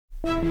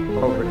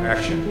Covert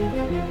Action.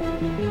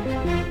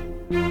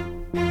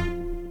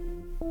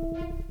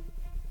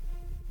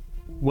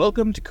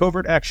 Welcome to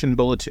Covert Action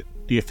Bulletin,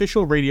 the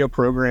official radio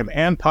program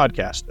and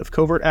podcast of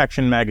Covert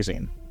Action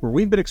magazine, where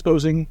we've been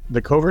exposing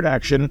the covert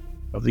action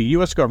of the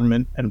U.S.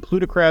 government and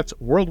plutocrats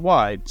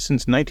worldwide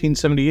since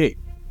 1978.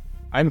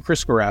 I'm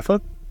Chris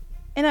Garaffa.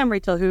 And I'm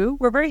Rachel Hu.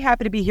 We're very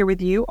happy to be here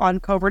with you on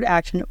Covert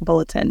Action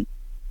Bulletin.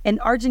 In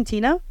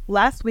Argentina,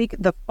 last week,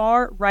 the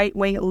far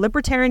right-wing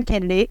libertarian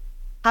candidate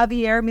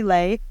Javier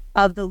Milei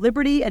of the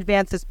Liberty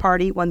Advances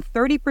Party won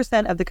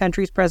 30% of the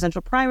country's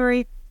presidential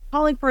primary,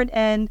 calling for an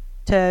end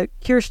to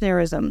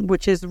Kirchnerism,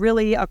 which is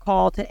really a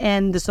call to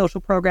end the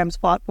social programs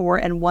fought for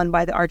and won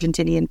by the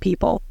Argentinian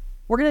people.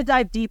 We're going to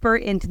dive deeper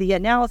into the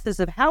analysis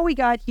of how we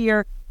got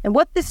here and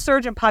what this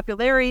surge in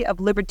popularity of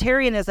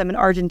libertarianism in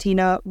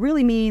Argentina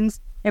really means,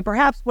 and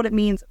perhaps what it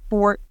means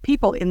for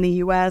people in the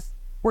U.S.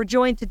 We're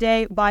joined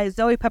today by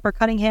Zoe Pepper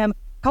Cunningham,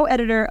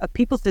 co-editor of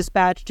People's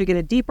Dispatch, to get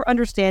a deeper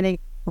understanding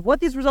of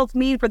what these results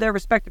mean for their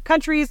respective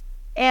countries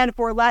and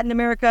for Latin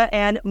America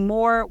and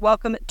more.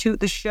 Welcome to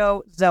the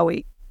show,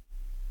 Zoe.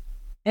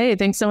 Hey,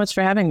 thanks so much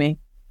for having me.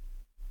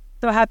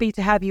 So happy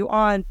to have you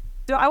on.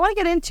 So I want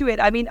to get into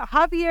it. I mean,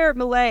 Javier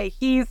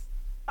Milei,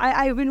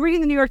 I've been reading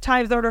the New York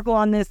Times article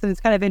on this, and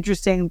it's kind of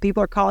interesting.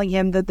 People are calling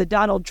him the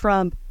Donald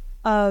Trump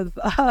of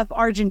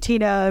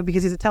Argentina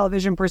because he's a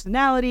television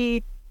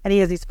personality and he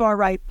has these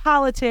far-right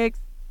politics.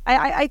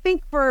 I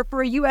think for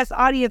a U.S.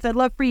 audience, I'd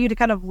love for you to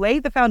kind of lay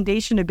the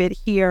foundation a bit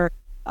here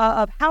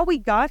of how we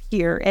got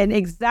here and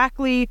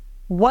exactly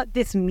what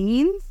this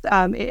means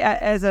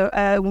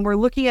when we're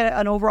looking at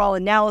an overall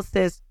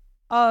analysis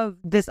of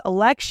this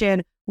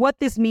election, what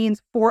this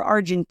means for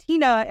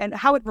Argentina and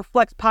how it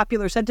reflects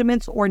popular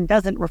sentiments or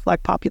doesn't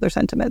reflect popular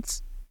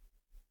sentiments.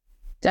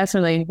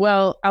 Definitely.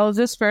 Well, I'll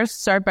just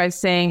first start by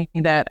saying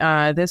that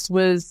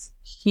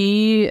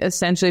he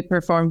essentially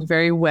performed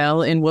very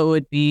well in what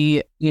would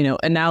be,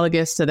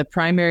 analogous to the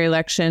primary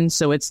election.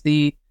 So it's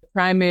the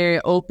primary,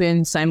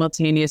 open,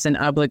 simultaneous, and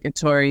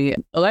obligatory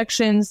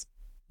elections.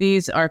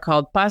 These are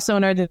called PASO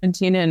in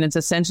Argentina, and it's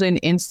essentially an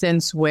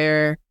instance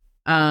where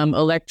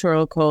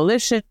electoral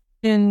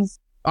coalitions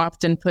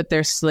often put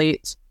their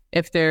slate,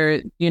 if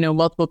there are,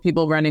 multiple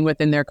people running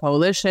within their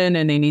coalition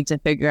and they need to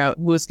figure out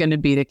who's going to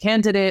be the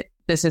candidate.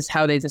 This is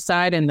how they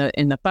decide in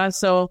the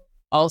PASO.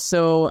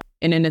 Also,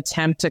 in an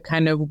attempt to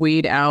kind of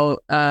weed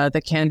out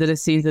the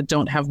candidacies that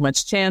don't have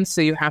much chance.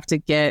 So you have to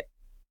get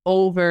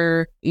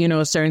over,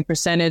 a certain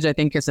percentage. I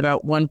think it's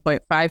about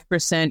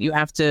 1.5%. You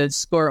have to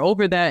score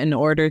over that in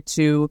order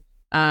to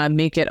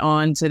make it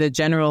on to the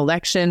general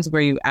elections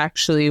where you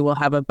actually will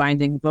have a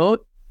binding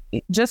vote.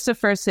 Just to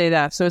first say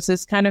that. So it's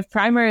this kind of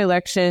primary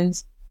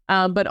elections.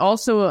 But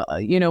also,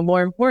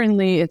 more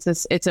importantly,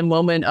 it's a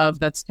moment of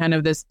that's kind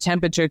of this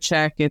temperature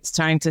check. It's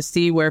time to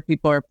see where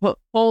people are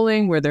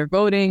polling, where they're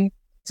voting.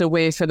 It's a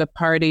way for the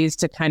parties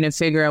to kind of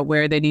figure out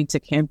where they need to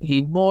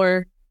campaign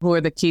more, who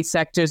are the key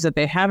sectors that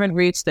they haven't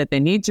reached, that they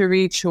need to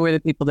reach, who are the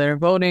people that are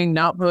voting,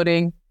 not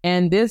voting.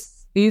 And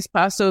these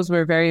PASOs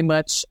were very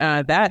much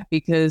that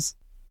because,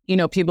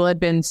 people had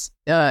been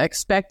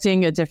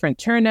expecting a different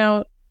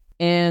turnout,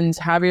 and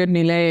Javier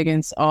Milei,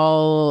 against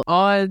all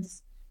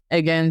odds,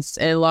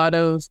 against a lot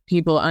of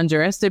people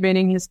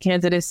underestimating his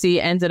candidacy,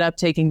 ended up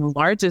taking the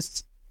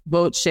largest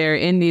vote share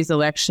in these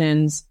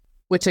elections,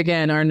 which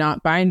again are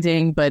not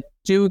binding, but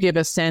do give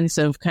a sense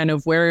of kind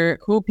of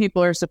who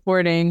people are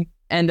supporting.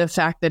 And the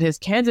fact that his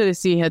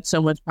candidacy had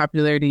so much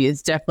popularity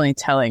is definitely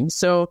telling.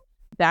 So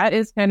that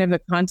is kind of the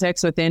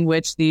context within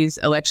which these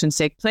elections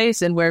take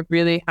place, and where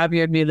really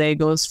Javier Milei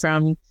goes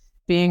from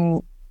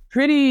being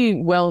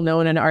pretty well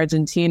known in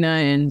Argentina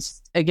and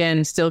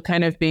again, still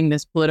kind of being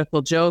this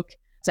political joke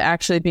to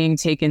actually being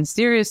taken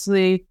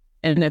seriously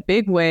in a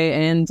big way,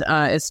 and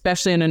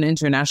especially on an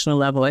international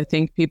level. I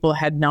think people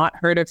had not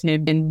heard of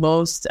him in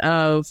most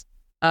of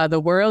the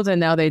world, and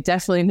now they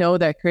definitely know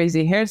that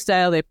crazy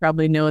hairstyle. They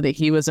probably know that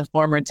he was a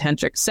former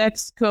tantric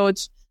sex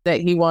coach, that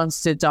he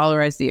wants to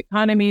dollarize the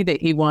economy, that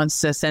he wants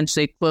to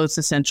essentially close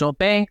the central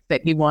bank,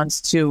 that he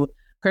wants to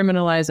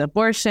criminalize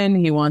abortion,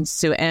 he wants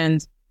to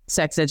end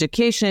sex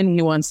education,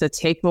 he wants to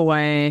take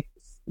away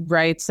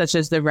rights such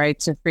as the right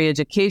to free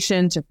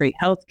education, to free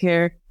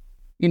healthcare,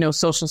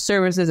 social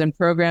services and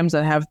programs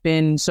that have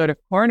been sort of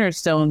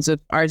cornerstones of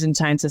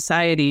Argentine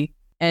society.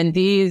 And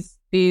these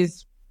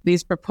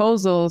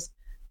proposals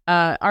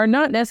are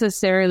not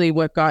necessarily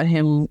what got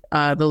him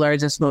the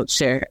largest vote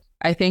share.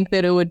 I think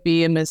that it would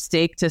be a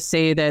mistake to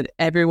say that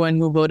everyone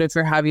who voted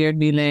for Javier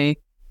Milei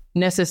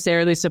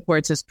necessarily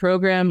supports his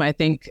program. I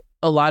think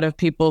a lot of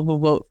people who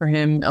vote for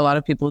him, a lot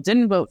of people who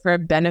didn't vote for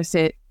him,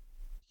 benefit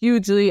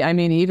hugely. I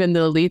mean, even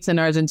the elites in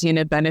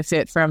Argentina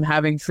benefit from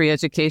having free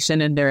education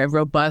and their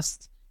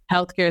robust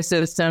healthcare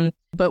system.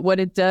 But what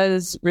it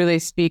does really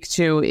speak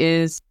to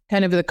is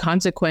kind of the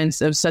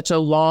consequence of such a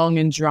long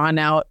and drawn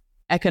out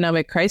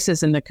economic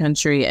crisis in the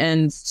country,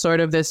 and sort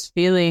of this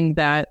feeling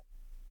that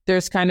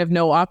there's kind of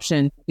no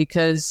option,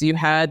 because you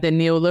had the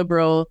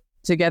neoliberal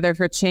Together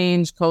for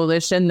Change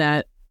coalition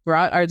that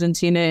brought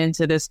Argentina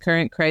into this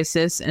current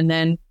crisis. And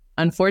then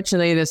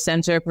unfortunately, the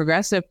center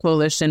progressive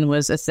coalition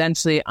was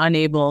essentially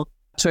unable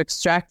to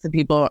extract the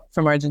people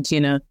from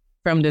Argentina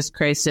from this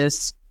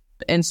crisis.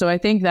 And so I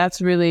think that's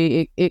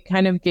really, it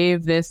kind of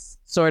gave this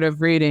sort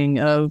of reading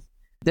of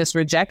this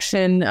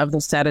rejection of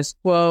the status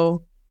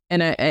quo.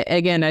 And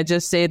I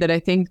just say that I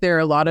think there are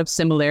a lot of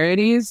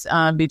similarities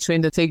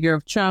between the figure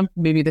of Trump,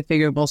 maybe the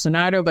figure of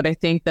Bolsonaro, but I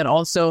think that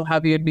also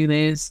Javier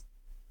Milei is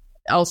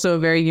also a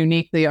very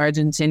uniquely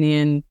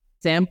Argentinian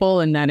example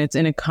in that it's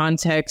in a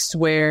context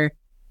where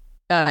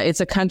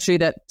it's a country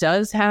that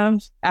does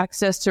have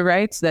access to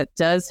rights, that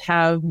does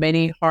have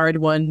many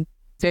hard-won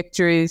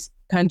victories,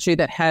 country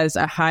that has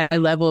a high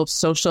level of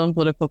social and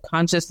political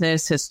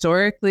consciousness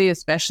historically,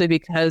 especially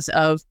because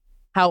of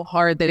how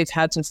hard they've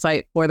had to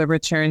fight for the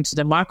return to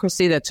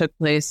democracy that took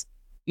place,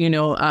 in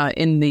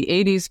the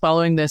 80s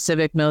following the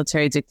civic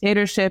military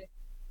dictatorship.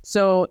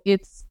 So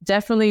it's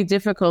definitely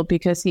difficult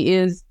because he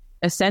is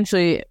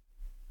essentially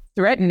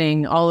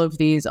threatening all of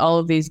these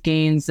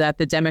gains that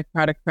the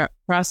democratic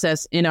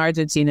process in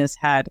Argentina has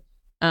had.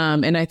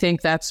 And I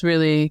think that's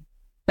really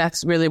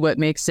what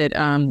makes it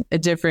a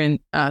different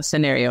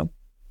scenario.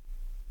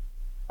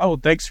 Oh,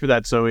 thanks for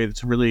that, Zoe.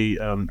 It's really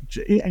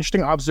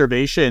interesting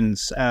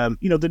observations.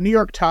 The New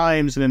York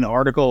Times in an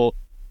article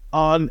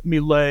on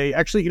Milei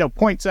actually,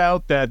 points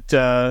out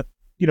that,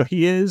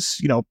 he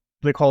is,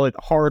 they call it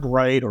hard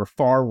right or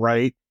far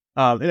right.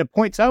 And it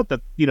points out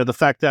that, the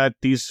fact that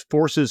these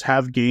forces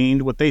have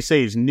gained what they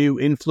say is new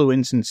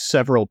influence in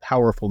several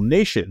powerful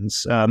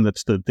nations.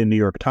 That's the New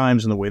York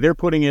Times and the way they're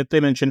putting it. They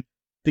mention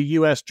the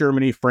U.S.,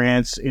 Germany,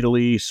 France,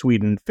 Italy,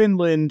 Sweden,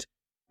 Finland,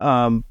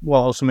 while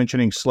also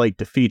mentioning slight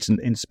defeats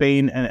in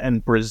Spain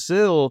and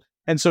Brazil.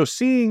 And so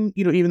seeing,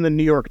 even the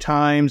New York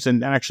Times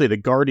and actually the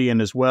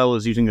Guardian as well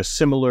is using a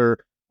similar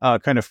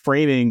kind of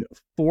framing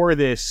for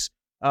this,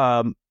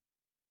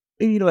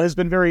 has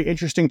been very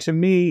interesting to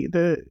me.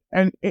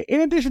 And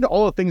in addition to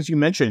all the things you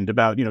mentioned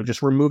about,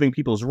 just removing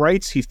people's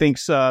rights, he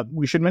thinks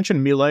we should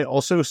mention Milei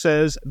also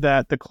says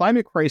that the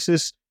climate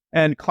crisis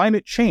and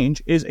climate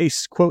change is a,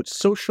 quote,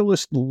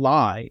 socialist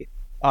lie,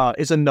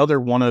 is another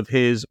one of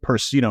his,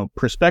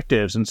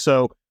 perspectives. And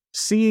so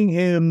seeing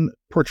him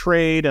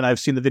portrayed, and I've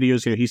seen the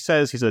videos, he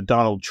says he's a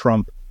Donald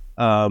Trump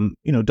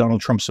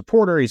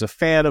supporter. He's a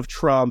fan of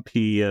Trump.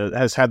 He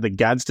has had the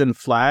Gadsden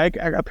flag,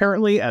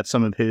 apparently, at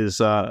some of his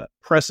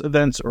press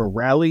events or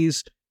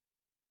rallies.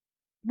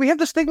 We have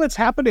this thing that's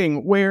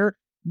happening where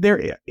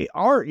there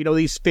are,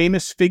 these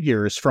famous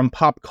figures from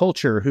pop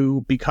culture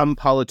who become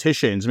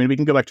politicians. I mean, we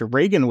can go back to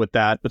Reagan with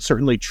that, but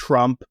certainly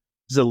Trump,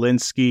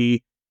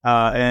 Zelensky,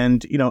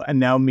 and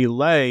now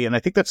Milei. And I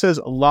think that says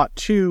a lot,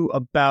 too,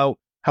 about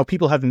how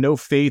people have no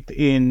faith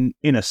in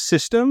a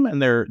system,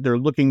 and they're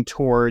looking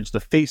towards the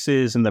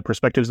faces and the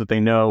perspectives that they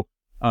know,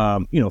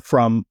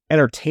 from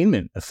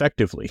entertainment,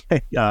 effectively,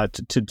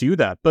 to do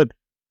that.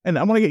 And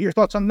I want to get your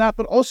thoughts on that,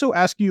 but also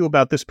ask you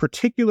about this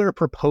particular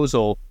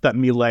proposal that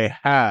Milei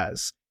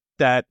has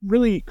that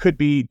really could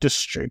be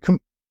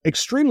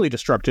extremely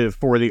destructive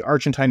for the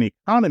Argentine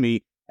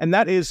economy. And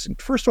that is,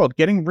 first of all,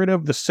 getting rid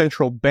of the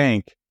central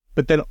bank,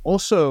 but then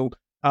also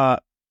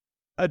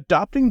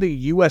adopting the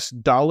U.S.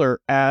 dollar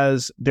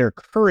as their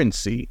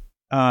currency.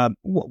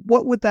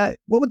 What would that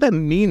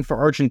mean for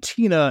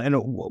Argentina, and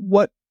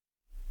what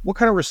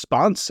kind of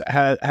response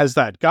has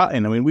that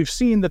gotten? I mean, we've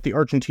seen that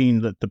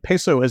the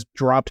peso has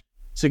dropped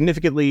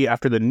significantly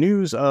after the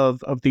news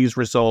of these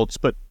results,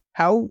 but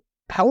how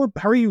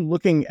are you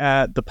looking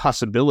at the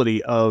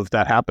possibility of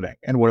that happening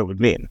and what it would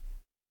mean?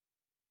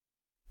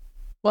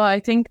 Well, I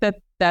think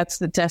that's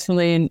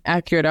definitely an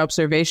accurate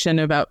observation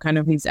about kind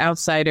of these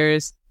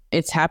outsiders.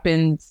 It's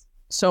happened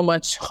so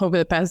much over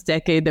the past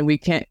decade that we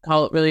can't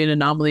call it really an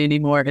anomaly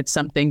anymore. It's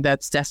something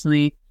that's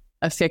definitely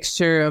a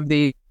fixture of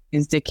these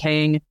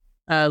decaying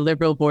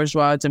liberal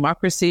bourgeois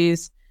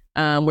democracies,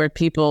 where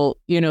people,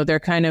 they're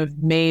kind of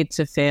made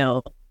to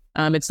fail.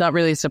 It's not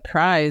really a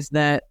surprise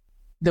that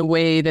the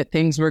way that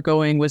things were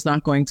going was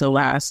not going to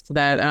last,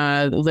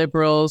 that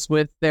liberals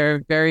with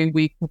their very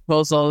weak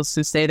proposals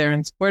who say they're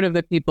in support of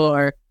the people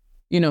are,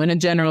 in a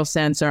general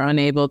sense, are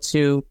unable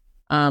to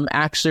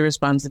actually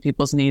responds to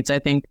people's needs. I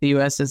think the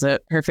U.S. is a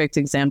perfect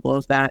example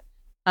of that.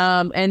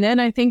 And then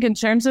I think in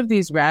terms of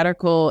these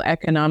radical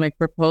economic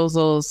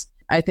proposals,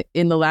 I think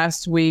in the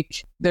last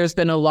week, there's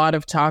been a lot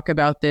of talk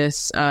about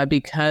this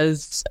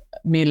because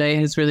Milei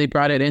has really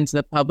brought it into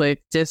the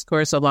public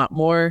discourse a lot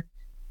more.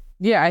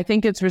 Yeah, I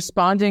think it's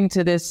responding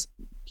to this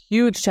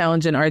huge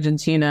challenge in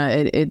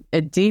Argentina,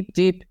 a deep,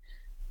 deep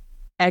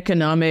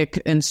economic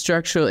and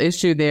structural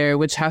issue there,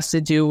 which has to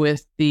do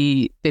with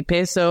the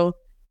peso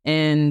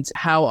and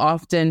how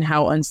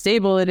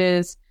unstable it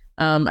is.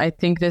 I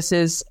think this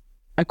is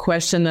a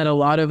question that a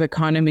lot of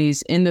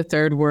economies in the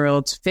third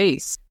world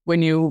face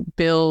when you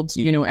build,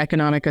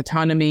 economic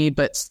autonomy,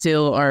 but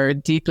still are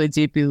deeply,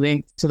 deeply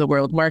linked to the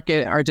world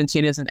market.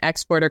 Argentina is an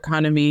export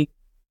economy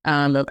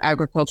of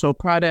agricultural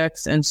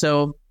products. And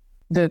so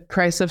the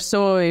price of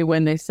soy,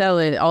 when they sell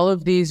it, all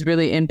of these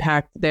really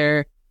impact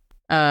their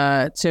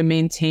to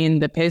maintain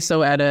the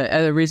peso at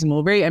a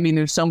reasonable rate. I mean,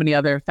 there's so many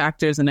other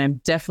factors, and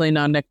I'm definitely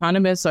not an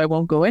economist, so I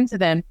won't go into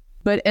them.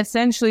 But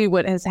essentially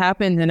what has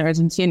happened in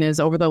Argentina is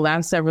over the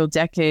last several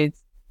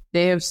decades,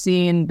 they have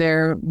seen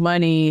their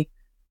money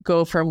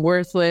go from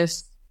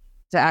worthless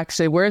to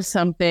actually worth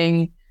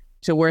something,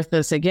 to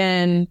worthless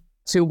again,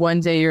 to one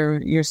day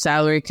your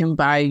salary can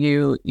buy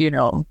you,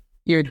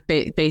 your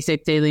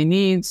basic daily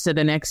needs, to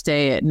the next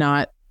day it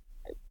not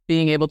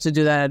being able to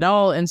do that at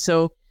all. And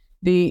so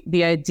the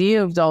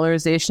idea of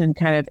dollarization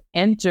kind of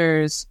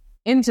enters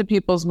into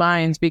people's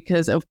minds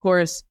because, of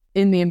course,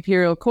 in the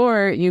imperial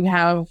core, you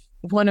have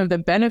one of the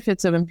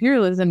benefits of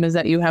imperialism is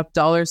that you have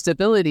dollar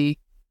stability.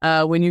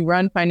 When you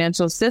run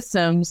financial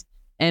systems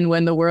and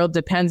when the world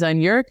depends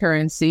on your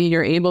currency,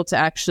 you're able to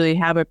actually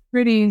have a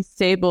pretty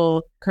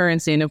stable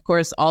currency. And of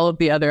course, all of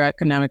the other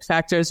economic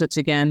factors, which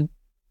again,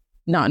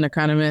 not an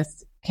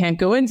economist, can't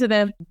go into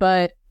them.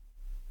 But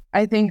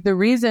I think the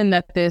reason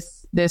that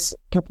this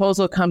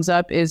proposal comes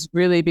up is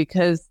really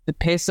because the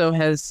peso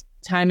has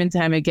time and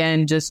time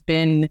again just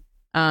been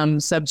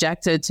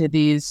subjected to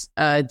these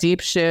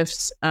deep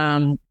shifts,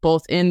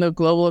 both in the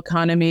global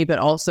economy, but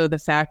also the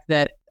fact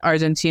that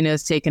Argentina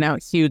has taken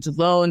out huge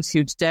loans,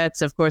 huge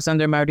debts. Of course,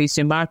 under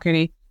Mauricio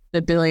Macri,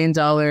 the $1 billion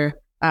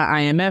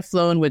IMF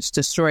loan, which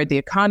destroyed the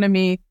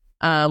economy,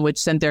 which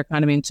sent their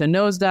economy into a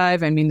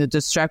nosedive. I mean, the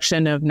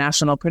destruction of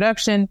national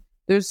production.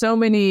 There's so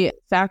many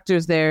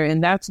factors there.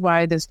 And that's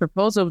why this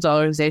proposal of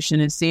dollarization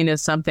is seen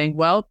as something,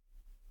 well,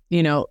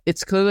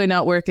 it's clearly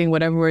not working,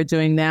 whatever we're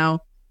doing now.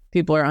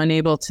 People are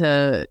unable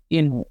to,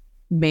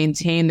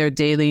 maintain their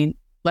daily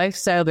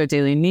lifestyle, their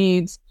daily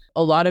needs.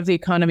 A lot of the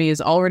economy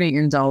is already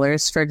in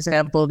dollars. For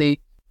example, a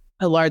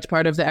large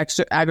part of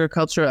the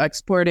agricultural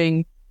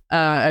exporting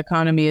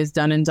economy is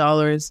done in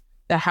dollars.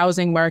 The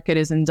housing market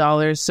is in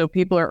dollars. So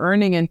people are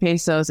earning in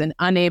pesos and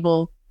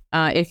unable,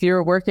 if you're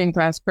a working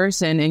class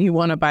person and you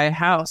want to buy a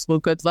house, well,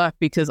 good luck,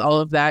 because all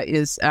of that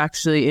is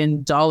actually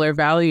in dollar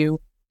value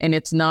and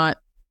it's not,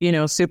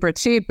 super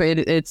cheap, but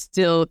it's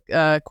still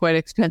quite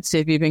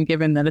expensive, even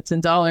given that it's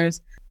in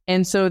dollars.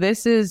 And so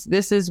this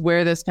is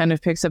where this kind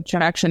of picks up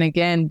traction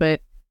again,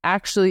 but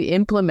actually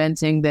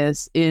implementing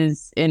this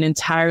is an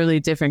entirely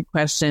different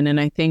question. And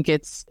I think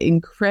it's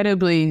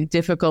incredibly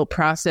difficult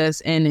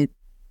process, and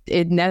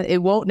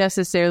it won't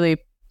necessarily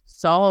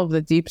solve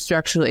the deep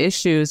structural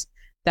issues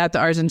that the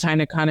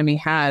Argentine economy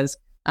has.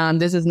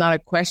 This is not a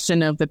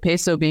question of the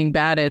peso being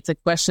bad. It's a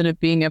question of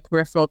being a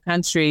peripheral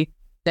country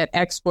that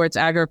exports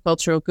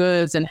agricultural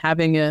goods and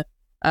having a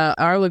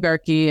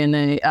oligarchy and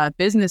a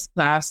business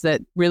class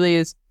that really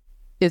is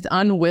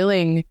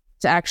unwilling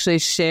to actually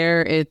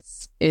share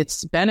its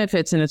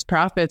benefits and its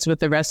profits with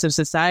the rest of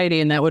society,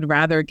 and that would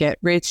rather get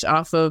rich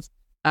off of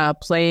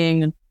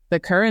playing the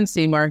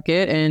currency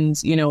market and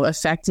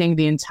affecting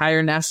the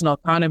entire national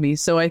economy.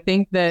 So I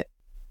think that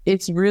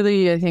it's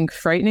really,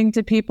 frightening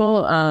to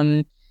people,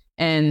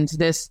 and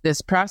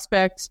this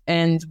prospect.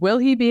 And will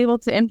he be able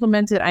to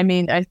implement it? I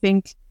mean, I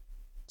think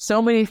so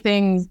many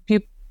things.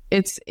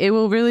 It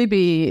will really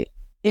be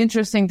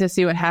interesting to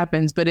see what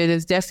happens, but it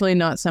is definitely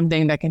not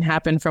something that can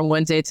happen from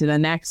one day to the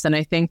next. And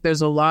I think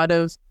there's a lot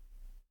of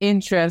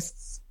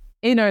interests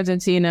in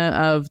Argentina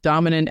of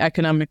dominant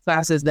economic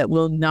classes that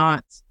will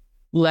not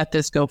let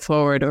this go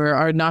forward or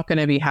are not going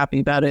to be happy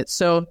about it.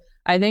 So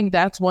I think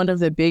that's one of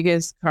the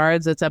biggest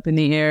cards that's up in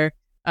the air.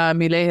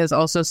 Milei has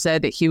also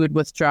said that he would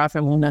withdraw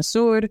from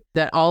UNASUR,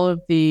 that all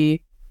of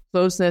the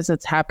closeness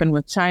that's happened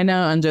with China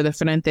under the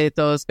Frente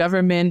Todos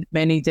government,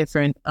 many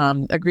different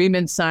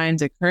agreements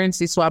signed, a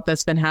currency swap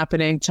that's been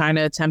happening,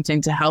 China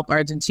attempting to help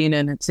Argentina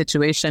in a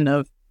situation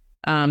of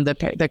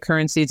the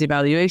currency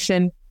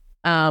devaluation.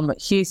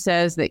 He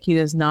says that he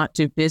does not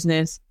do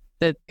business,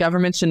 that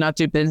government should not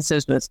do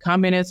businesses with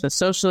communists, with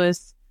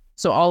socialists.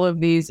 So all of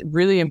these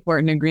really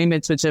important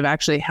agreements, which have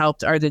actually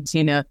helped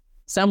Argentina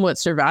somewhat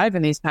survive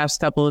in these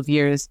past couple of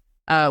years,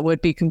 would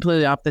be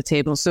completely off the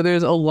table. So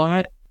there's a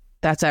lot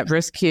that's at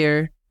risk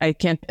here. I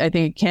think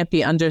it can't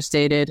be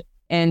understated.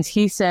 And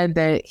he said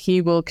that he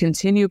will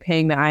continue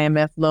paying the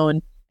IMF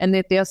loan and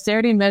that the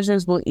austerity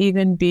measures will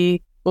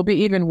be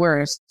even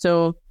worse.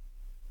 So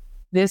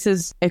this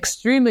is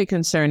extremely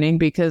concerning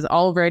because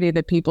already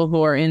the people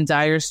who are in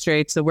dire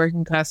straits, the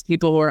working class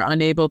people who are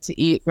unable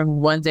to eat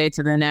from one day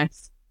to the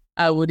next,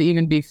 would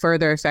even be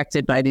further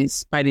affected by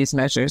these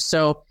measures.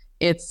 So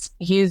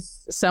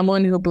he's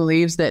someone who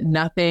believes that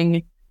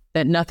nothing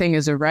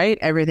is a right,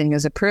 everything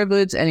is a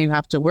privilege, and you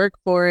have to work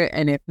for it.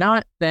 And if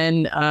not,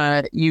 then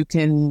you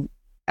can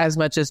as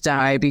much as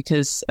die,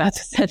 because that's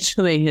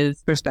essentially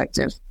his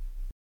perspective.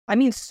 I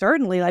mean,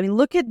 certainly. I mean,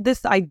 look at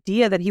this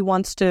idea that he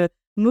wants to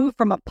move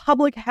from a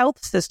public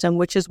health system,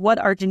 which is what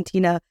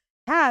Argentina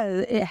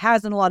has. It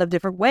has in a lot of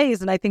different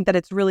ways. And I think that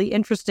it's really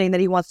interesting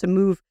that he wants to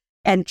move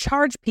and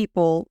charge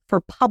people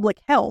for public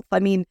health. I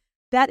mean,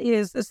 that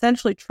is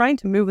essentially trying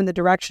to move in the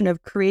direction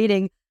of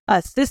creating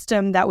a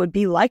system that would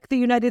be like the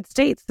United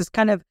States, this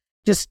kind of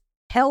just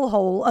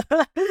hellhole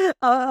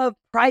of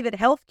private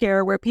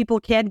healthcare where people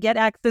can't get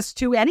access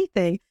to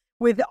anything,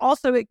 with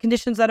also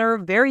conditions that are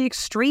very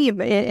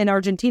extreme in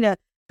Argentina.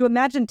 To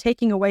imagine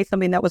taking away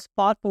something that was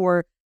fought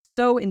for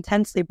so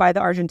intensely by the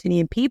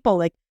Argentinian people,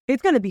 like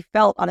it's going to be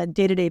felt on a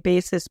day-to-day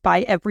basis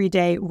by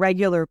everyday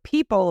regular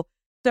people.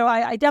 So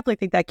I definitely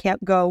think that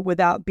can't go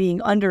without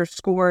being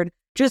underscored,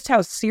 just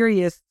how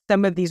serious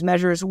some of these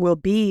measures will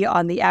be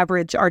on the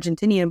average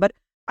Argentinian. But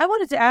I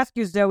wanted to ask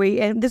you,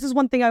 Zoe, and this is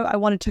one thing I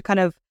wanted to kind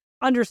of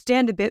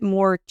understand a bit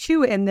more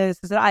too in this,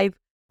 is that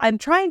I'm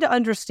trying to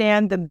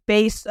understand the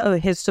base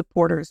of his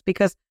supporters,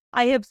 because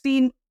I have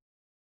seen,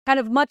 kind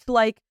of much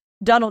like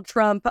Donald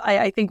Trump,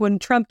 I think when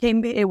Trump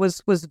came, it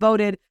was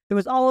voted, there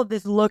was all of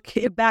this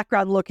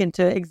background look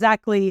into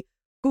exactly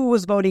who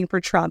was voting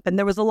for Trump. And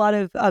there was a lot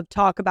of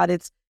talk about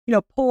it's,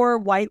 poor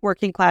white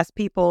working class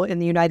people in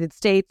the United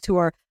States who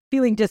are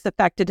feeling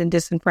disaffected and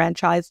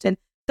disenfranchised. And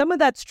some of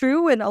that's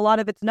true, and a lot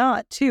of it's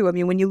not too. I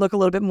mean, when you look a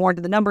little bit more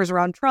into the numbers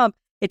around Trump,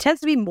 it tends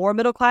to be more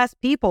middle class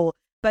people,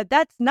 but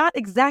that's not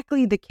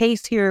exactly the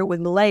case here with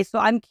Milei. So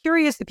I'm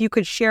curious if you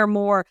could share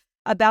more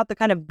about the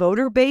kind of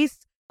voter base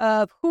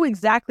of who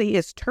exactly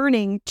is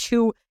turning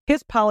to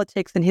his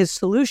politics and his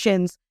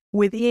solutions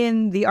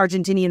within the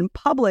Argentinian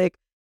public.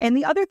 And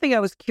the other thing I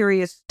was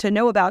curious to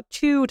know about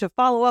too, to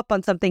follow up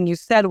on something you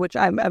said, which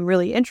I'm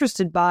really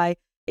interested by,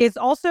 is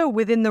also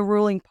within the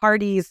ruling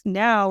parties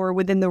now, or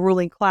within the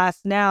ruling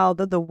class now,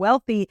 the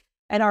wealthy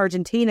in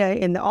Argentina,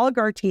 in the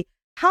oligarchy,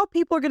 how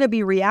people are going to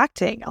be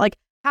reacting. Like,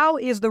 how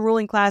is the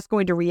ruling class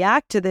going to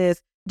react to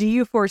this? Do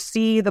you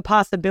foresee the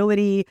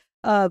possibility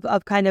of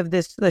kind of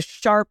the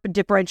sharp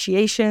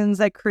differentiations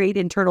that create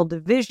internal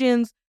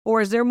divisions?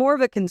 Or is there more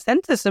of a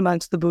consensus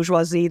amongst the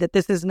bourgeoisie that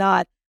this is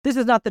not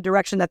the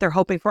direction that they're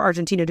hoping for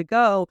Argentina to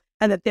go,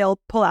 and that they'll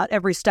pull out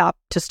every stop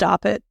to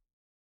stop it?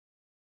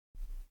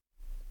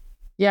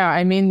 Yeah,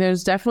 I mean,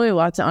 there's definitely a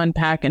lot to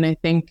unpack. And I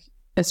think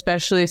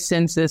especially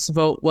since this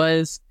vote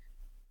was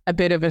a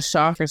bit of a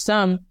shock for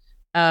some,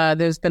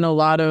 there's been a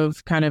lot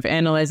of kind of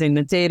analyzing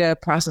the data,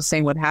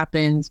 processing what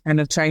happened,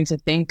 kind of trying to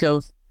think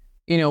of,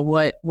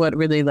 what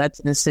really led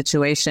to this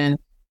situation.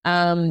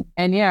 And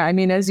yeah, I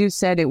mean, as you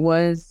said,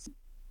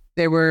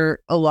 there were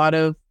a lot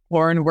of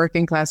poor and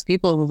working class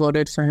people who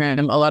voted for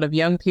him, a lot of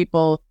young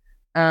people.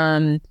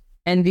 And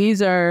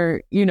these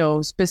are,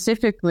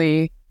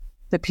 specifically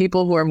the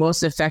people who are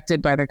most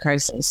affected by the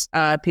crisis,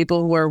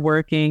 people who are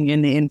working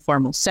in the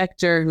informal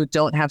sector, who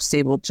don't have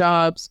stable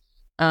jobs,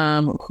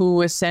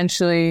 who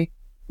essentially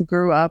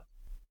grew up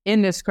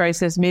in this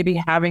crisis, maybe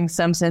having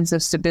some sense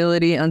of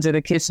stability under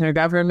the Kirchner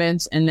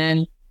government, and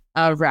then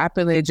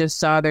rapidly just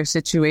saw their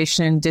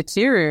situation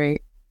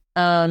deteriorate.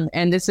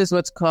 And this is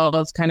what's called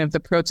kind of the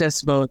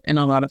protest vote in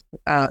a lot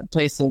of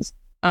places.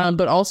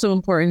 But also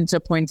important to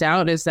point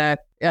out is that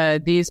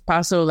these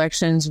PASO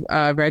elections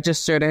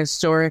registered a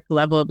historic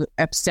level of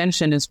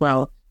abstention as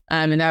well.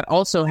 And that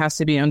also has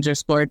to be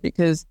underscored,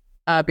 because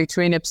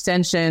between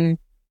abstention,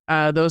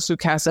 those who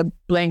cast a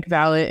blank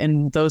ballot,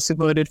 and those who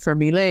voted for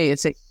Milei,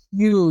 it's a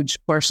huge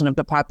portion of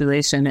the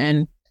population.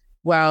 And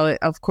while,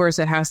 of course,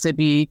 it has to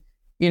be,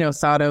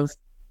 thought of,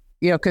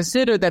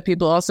 considered that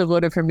people also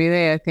voted for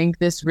Milei, I think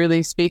this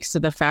really speaks to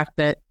the fact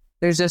that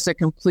there's just a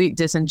complete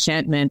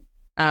disenchantment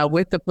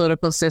with the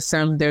political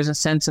system. There's a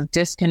sense of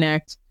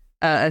disconnect,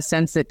 a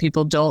sense that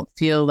people don't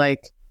feel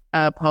like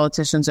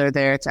politicians are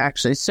there to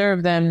actually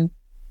serve them.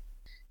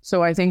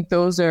 So I think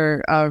those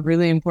are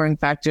really important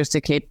factors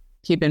to keep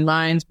in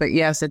mind. But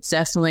yes, it's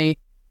definitely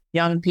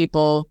young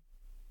people,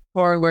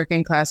 poor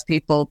working class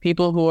people,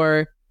 people who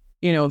are,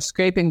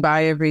 scraping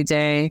by every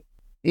day,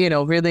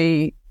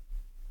 really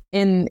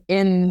in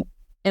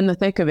the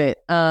thick of it.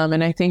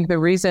 And I think the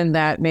reason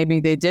that maybe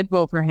they did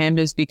vote for him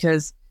is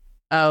because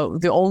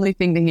the only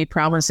thing that he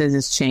promises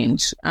is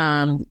change.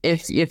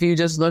 If you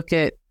just look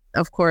at,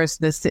 of course,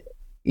 this,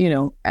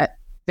 there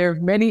are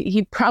many,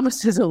 he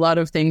promises a lot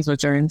of things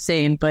which are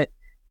insane, but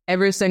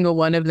every single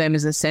one of them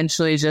is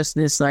essentially just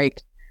this,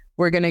 like,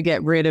 we're going to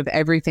get rid of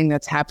everything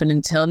that's happened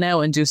until now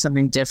and do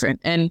something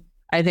different. And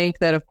I think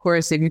that, of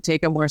course, if you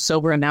take a more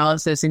sober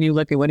analysis and you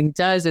look at what he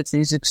does, it's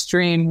these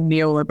extreme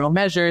neoliberal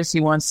measures.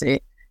 He wants to,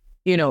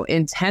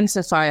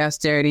 intensify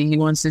austerity. He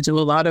wants to do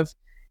a lot of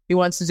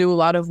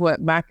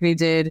what Macri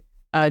did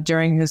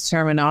during his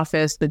term in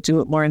office, but do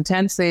it more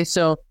intensely.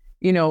 So,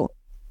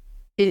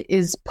 it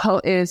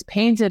is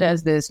painted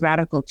as this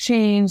radical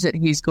change, that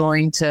he's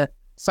going to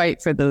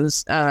fight for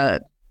those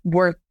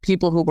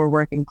people who were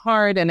working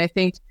hard. And I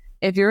think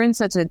if you're in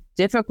such a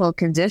difficult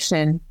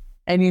condition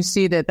and you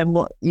see that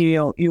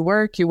you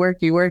work,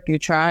 you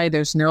try,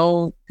 there's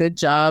no good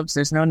jobs,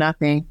 there's no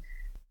nothing,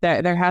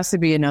 that there has to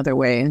be another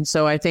way. And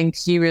so I think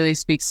he really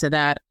speaks to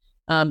that.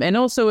 And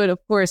also, it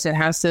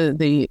has to,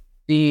 the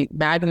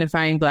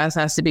magnifying glass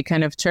has to be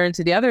kind of turned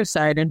to the other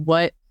side, and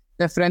what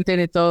the Frente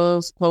de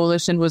Todos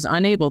coalition was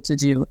unable to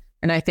do.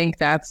 And I think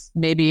that's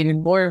maybe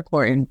even more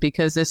important,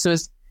 because this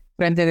was,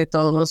 Frente de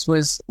Todos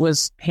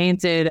was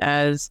painted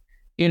as,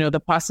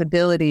 the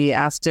possibility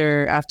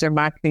after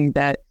Macri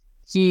that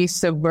he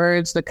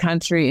submerged the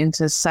country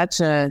into such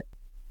a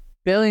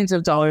billions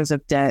of dollars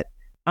of debt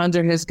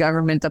under his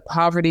government. The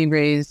poverty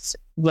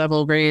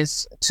level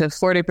raised to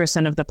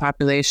 40% of the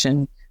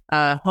population.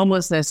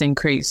 Homelessness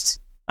increased,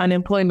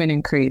 unemployment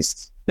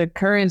increased, the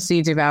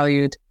currency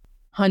devalued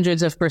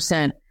hundreds of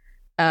percent.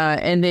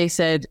 And they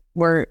said,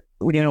 we're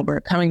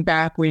coming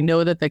back. We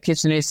know that the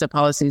Kirchnerista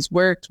policies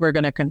worked. We're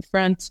going to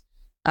confront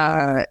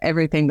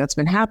everything that's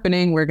been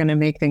happening. We're going to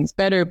make things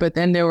better. But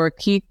then there were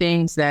key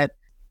things that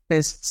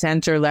this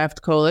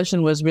center-left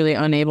coalition was really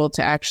unable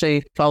to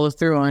actually follow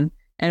through on.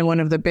 And one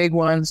of the big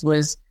ones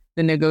was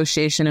the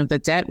negotiation of the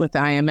debt with the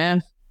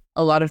IMF.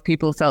 A lot of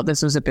people felt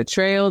this was a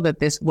betrayal, that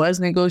this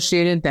was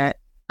negotiated, that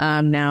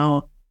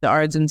now the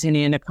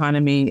Argentinian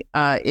economy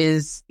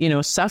is,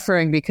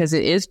 suffering because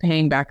it is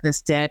paying back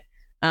this debt.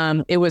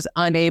 It was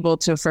unable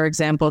to, for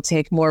example,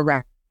 take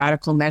more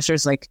radical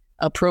measures like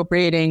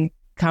appropriating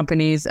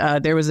companies.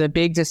 There was a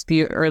big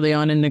dispute early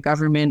on in the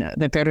government,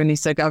 the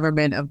Peronista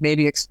government, of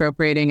maybe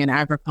expropriating an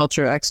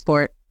agricultural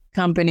export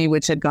company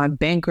which had gone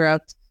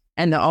bankrupt.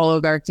 And the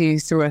oligarchy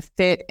threw a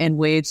fit and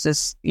waged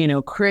this,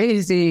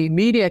 crazy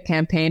media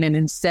campaign. And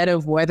instead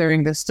of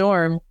weathering the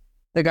storm,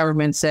 the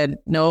government said,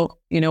 no,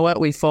 you know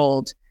what, we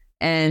fold.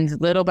 And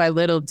little by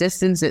little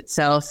distanced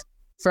itself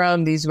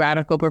from these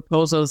radical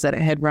proposals that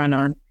it had run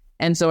on.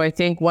 And so I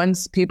think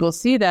once people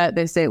see that,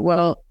 they say,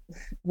 well,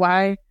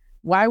 why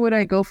would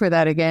I go for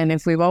that again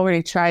if we've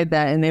already tried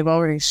that and they've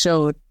already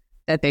showed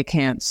that they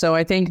can't? So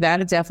I think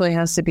that definitely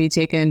has to be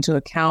taken into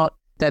account,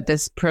 that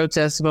this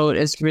protest vote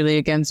is really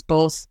against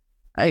both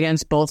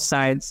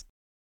sides.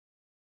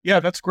 Yeah,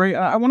 that's great.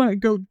 I want to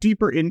go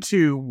deeper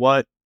into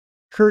what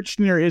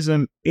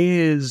Kirchnerism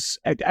is,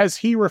 as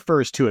he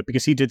refers to it,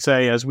 because he did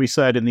say, as we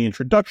said in the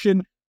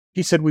introduction,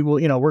 he said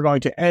we're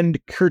going to end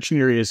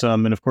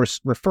Kirchnerism, and of course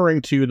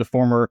referring to the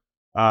former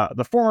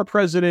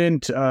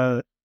president,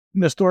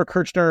 Nestor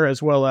Kirchner,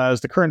 as well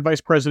as the current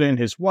vice president,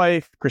 his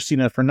wife,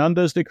 Cristina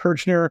Fernandez de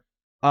Kirchner.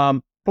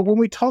 But when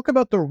we talk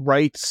about the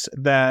rights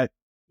that,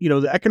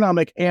 the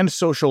economic and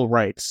social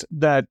rights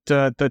that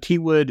he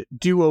would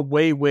do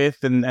away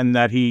with, and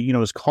that he,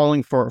 is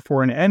calling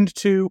for an end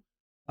to,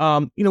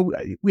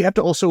 we have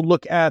to also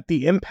look at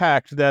the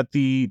impact that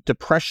the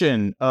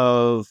depression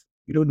of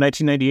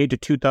 1998 to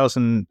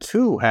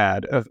 2002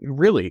 had,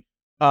 really,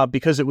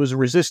 because it was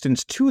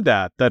resistance to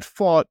that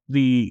fought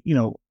the,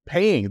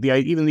 paying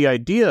even the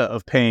idea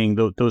of paying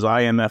those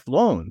IMF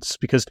loans,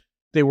 because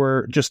they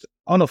were just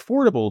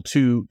unaffordable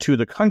to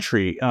the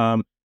country.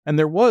 And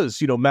there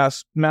was,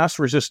 mass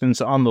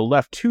resistance on the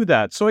left to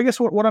that. So I guess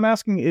what I'm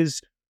asking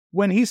is,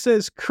 when he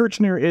says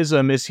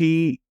Kirchnerism,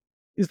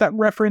 is that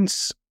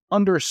reference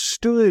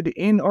understood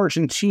in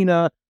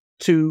Argentina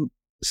to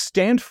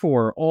stand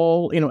for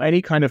all,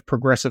 any kind of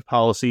progressive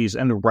policies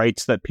and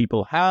rights that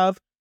people have?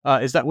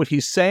 Is that what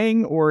he's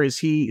saying, or is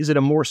it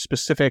a more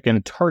specific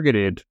and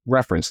targeted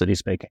reference that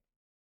he's making?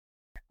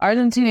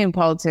 Argentinian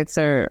politics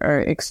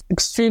are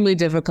extremely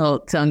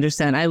difficult to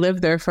understand. I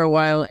lived there for a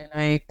while, and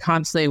I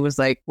constantly was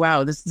like,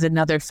 wow, this is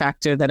another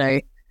factor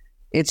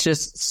it's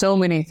just so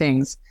many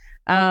things.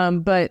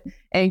 But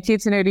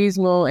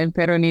Kirchnerismo and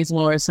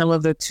Peronismo are some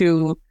of the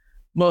two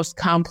most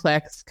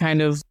complex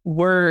kind of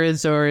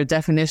words or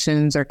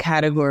definitions or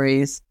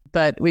categories,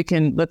 but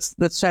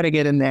let's try to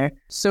get in there.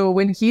 So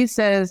when he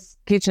says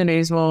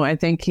Kirchnerismo, I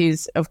think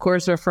he's of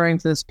course referring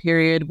to this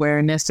period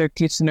where Nestor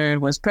Kirchner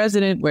was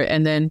president,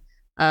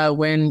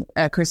 when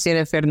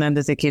Cristina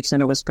Fernandez de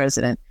Kirchner was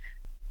president.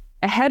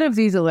 Ahead of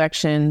these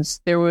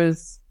elections, there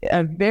was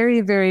a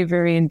very, very,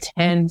 very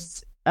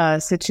intense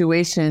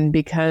situation,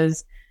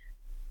 because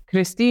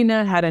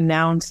Cristina had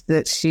announced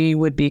that she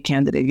would be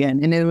candidate again.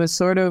 And it was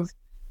sort of,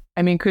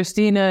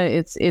 Cristina,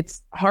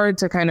 it's hard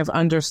to kind of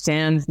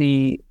understand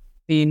the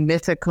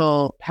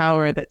mythical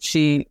power that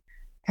she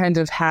kind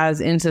of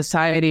has in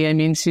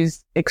society.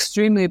 She's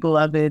extremely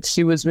beloved.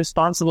 She was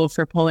responsible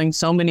for pulling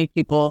so many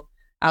people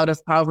out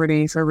of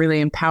poverty, for really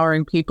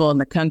empowering people in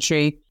the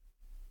country.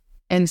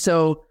 And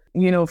so,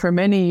 for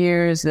many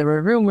years, there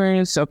were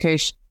rumors, okay,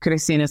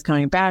 Cristina's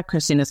coming back.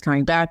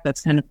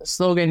 That's kind of the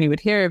slogan you would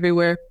hear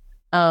everywhere.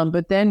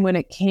 But then when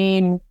it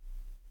came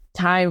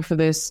time for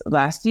this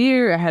last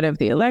year, ahead of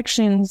the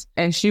elections,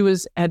 and she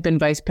had been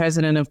vice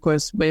president, of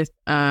course, with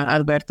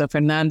Alberto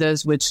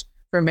Fernandez, which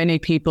for many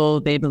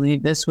people, they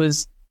believe this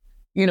was,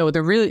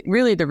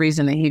 really the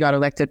reason that he got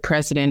elected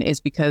president is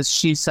because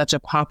she's such a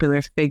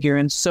popular figure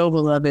and so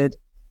beloved,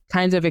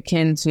 kind of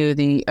akin to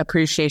the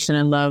appreciation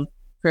and love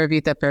for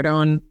Evita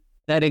Perón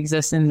that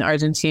exists in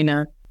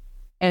Argentina.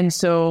 And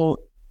so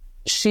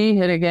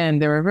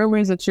there were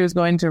rumors that she was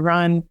going to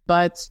run,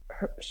 but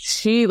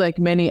she, like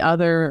many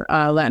other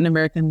Latin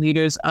American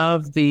leaders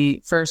of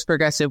the first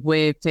progressive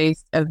wave,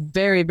 faced a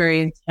very,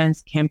 very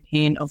intense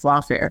campaign of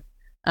lawfare.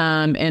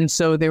 And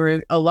so there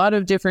were a lot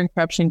of different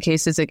corruption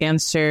cases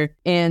against her.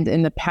 And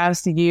in the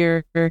past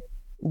year,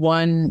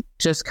 one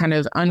just kind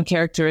of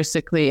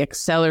uncharacteristically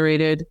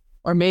accelerated,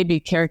 or maybe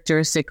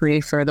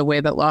characteristically for the way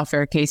that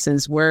lawfare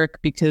cases work,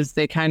 because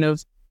they kind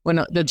of,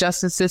 when the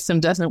justice system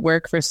doesn't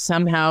work for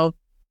somehow,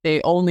 they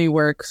only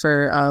work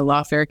for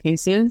lawfare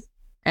cases.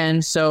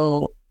 And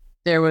so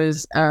There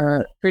was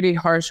a pretty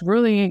harsh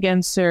ruling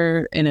against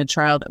her in a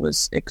trial that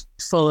was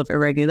full of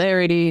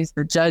irregularities,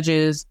 the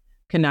judges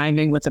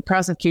conniving with the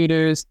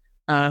prosecutors,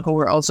 who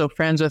were also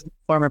friends with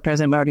former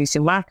President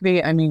Mauricio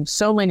Macri. I mean,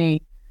 so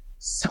many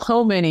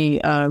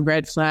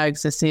red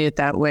flags, to say it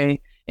that way,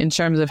 in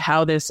terms of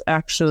how this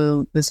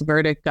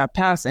verdict got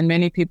passed. And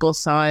many people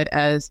saw it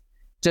as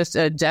just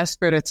a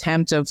desperate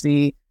attempt of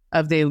the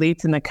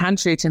elites in the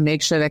country to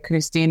make sure that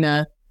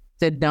Cristina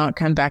did not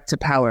come back to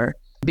power.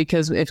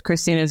 Because if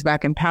Cristina is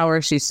back in power,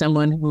 she's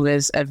someone who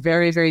has a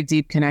very, very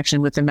deep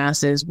connection with the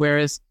masses,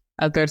 whereas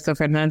Alberto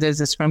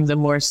Fernandez is from the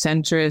more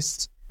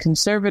centrist,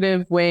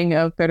 conservative wing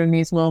of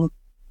Peronismo.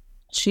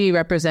 She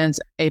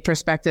represents a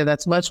perspective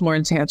that's much more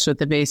in touch with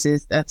the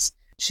bases.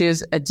 She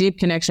has a deep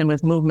connection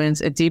with movements,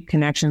 a deep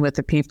connection with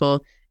the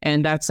people,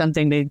 and that's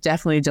something they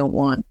definitely don't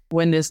want.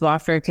 When this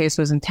lawfare case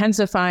was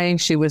intensifying,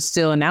 she was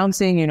still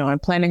announcing, I'm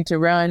planning to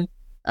run.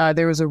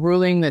 There was a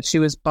ruling that she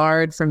was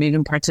barred from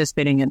even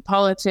participating in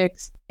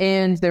politics,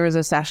 and there was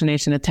an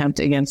assassination attempt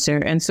against her.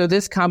 And so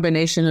this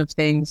combination of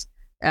things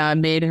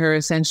made her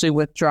essentially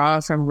withdraw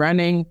from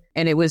running,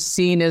 and it was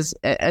seen as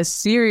a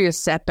serious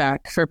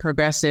setback for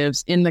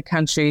progressives in the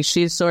country.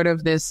 She's sort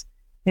of this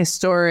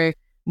historic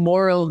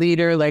moral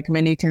leader, like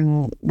many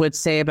would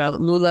say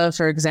about Lula,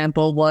 for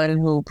example, one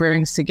who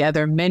brings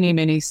together many,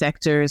 many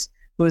sectors,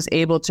 who is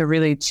able to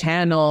really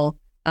channel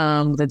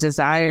the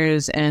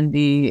desires and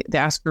the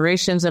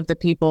aspirations of the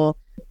people.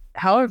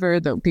 However,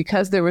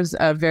 because there was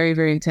a very,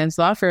 very intense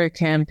lawfare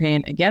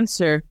campaign against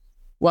her,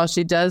 while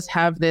she does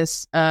have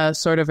this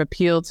sort of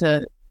appeal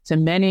to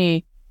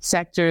many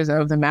sectors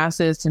of the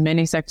masses, to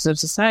many sectors of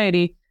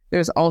society,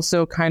 there's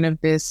also kind of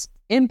this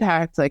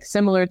impact, like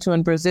similar to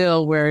in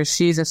Brazil, where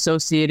she's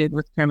associated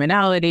with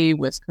criminality,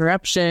 with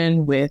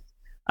corruption, with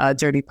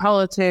dirty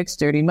politics,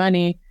 dirty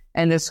money,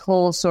 and this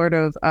whole sort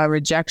of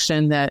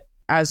rejection that,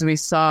 as we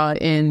saw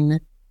in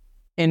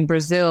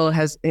Brazil,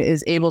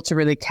 is able to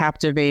really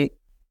captivate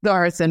the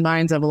hearts and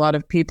minds of a lot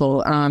of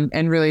people,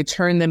 and really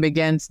turn them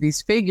against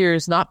these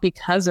figures, not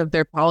because of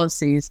their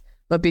policies,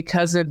 but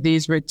because of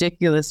these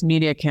ridiculous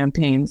media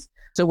campaigns.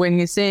 So when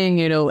he's saying,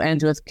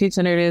 end with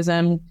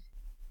Kirchnerism,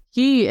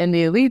 he and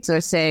the elites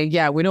are saying,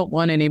 yeah, we don't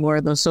want any more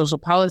of those social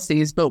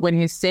policies. But when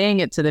he's saying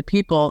it to the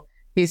people,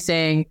 he's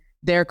saying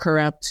they're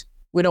corrupt.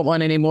 We don't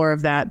want any more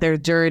of that. They're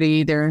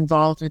dirty. They're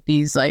involved with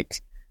these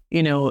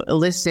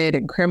illicit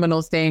and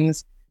criminal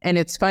things. And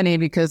it's funny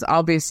because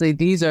obviously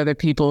these are the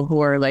people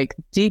who are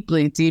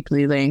deeply,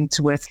 deeply linked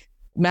with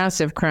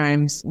massive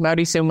crimes.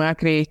 Mauricio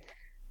Macri,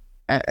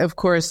 of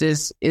course,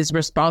 is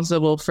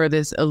responsible for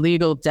this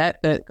illegal debt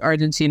that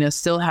Argentina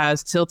still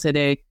has till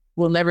today.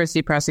 We'll never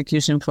see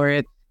prosecution for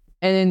it.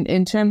 And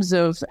in terms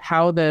of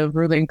how the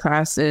ruling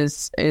class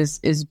is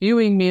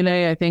viewing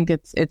Milei, I think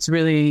it's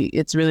really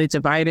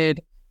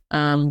divided.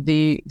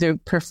 The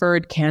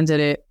preferred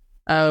candidate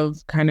of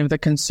kind of the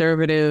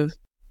conservative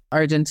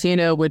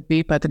Argentina would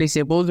be Patricia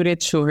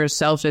Bullrich, who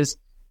herself is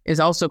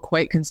also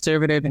quite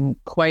conservative and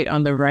quite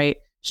on the right.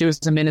 She was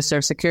the Minister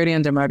of Security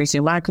under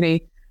Mauricio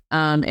Macri,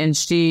 and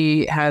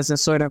she has a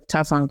sort of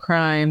tough on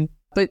crime.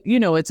 But,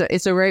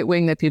 it's a right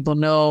wing that people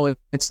know.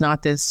 It's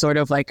not this sort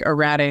of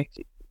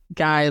erratic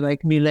guy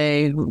like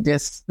Milei,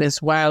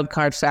 this wild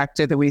card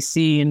factor that we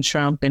see in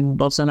Trump and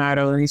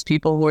Bolsonaro, these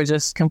people who are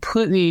just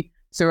completely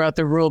throughout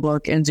the rule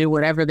book and do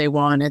whatever they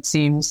want, it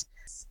seems.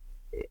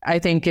 I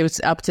think it's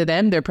up to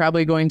them. They're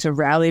probably going to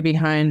rally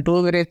behind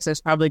Bullrich.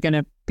 There's probably going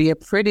to be a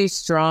pretty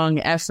strong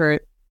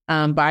effort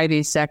by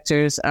these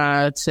sectors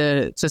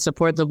to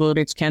support the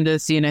Bullrich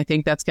candidacy. And I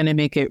think that's going to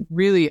make it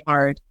really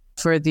hard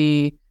for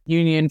the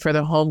Union for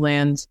the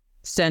Homeland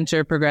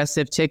center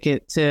progressive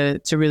ticket to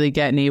really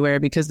get anywhere,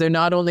 because they're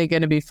not only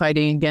going to be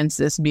fighting against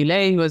this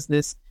Milei, who has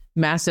this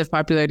massive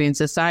popularity in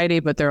society,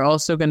 but they're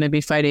also going to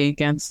be fighting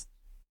against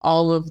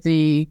all of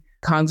the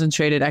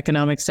concentrated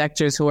economic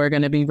sectors who are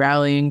going to be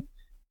rallying.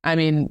 I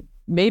mean,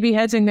 maybe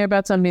hedging their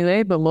bets on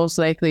Milei, but most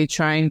likely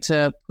trying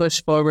to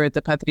push forward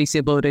the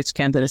Patricia Bullrich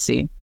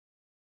candidacy.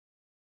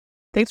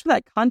 Thanks for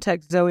that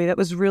context, Zoe. That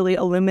was really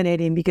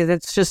illuminating, because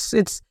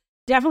it's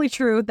definitely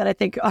true that I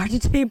think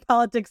Argentine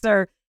politics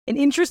are an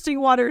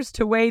interesting waters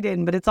to wade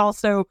in, but it's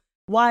also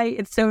why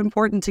it's so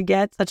important to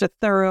get such a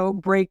thorough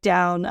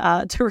breakdown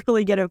to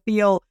really get a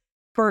feel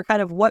for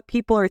kind of what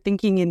people are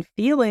thinking and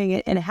feeling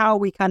and how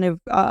we kind of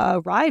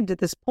arrived at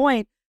this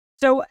point.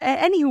 So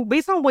anywho,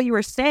 based on what you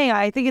were saying,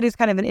 I think it is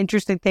kind of an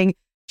interesting thing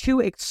to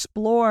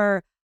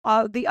explore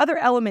the other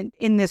element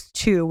in this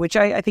too, which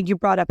I think you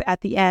brought up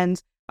at the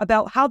end,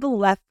 about how the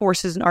left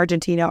forces in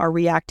Argentina are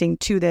reacting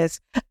to this.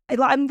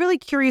 I'm really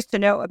curious to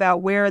know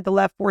about where the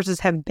left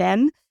forces have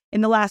been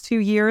in the last few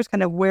years,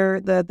 kind of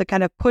where the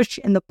kind of push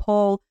and the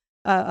pull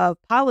of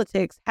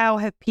politics. How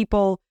has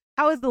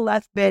the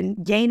left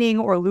been gaining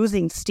or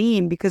losing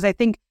steam? Because I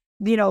think,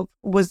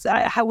 was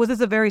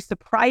this a very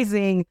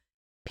surprising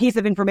piece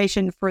of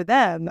information for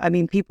them? I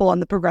mean, people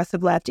on the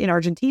progressive left in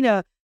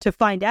Argentina, to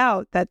find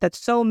out that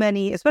so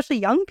many, especially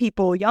young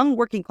people, young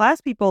working class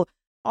people,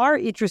 are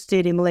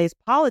interested in Milei's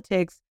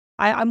politics.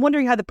 I'm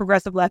wondering how the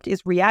progressive left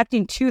is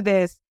reacting to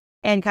this,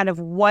 and kind of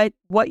what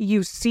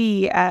you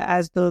see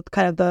as the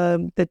kind of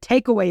the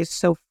takeaways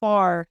so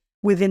far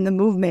within the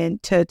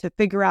movement to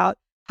figure out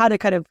how to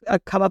kind of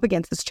come up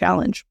against this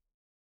challenge.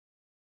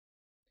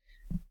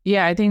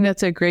 Yeah, I think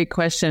that's a great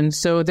question.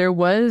 So there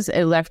was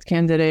a left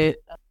candidate,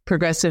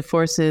 Progressive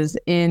Forces,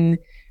 in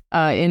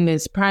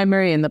this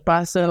primary in the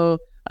Paso.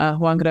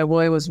 Juan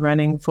Graboy was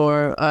running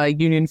for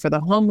Union for the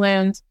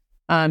Homeland.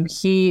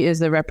 He is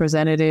the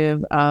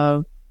representative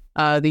of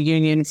the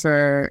Union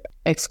for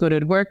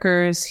Excluded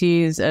Workers.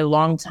 He's a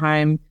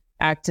longtime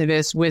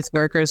activist with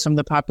workers from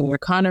the popular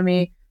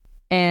economy.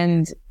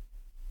 And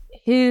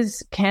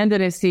his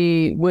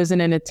candidacy was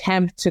in an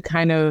attempt to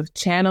kind of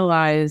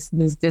channelize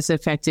this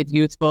disaffected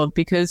youth vote,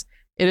 because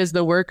it is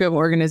the work of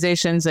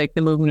organizations like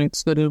the Movement of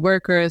Excluded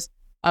Workers,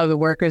 of the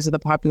workers of the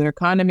popular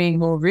economy,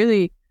 who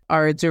really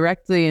are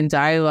directly in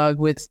dialogue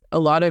with a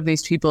lot of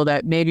these people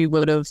that maybe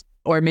would have,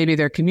 or maybe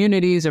their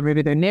communities, or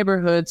maybe their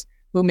neighborhoods,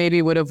 who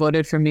maybe would have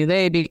voted for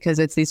Milei, because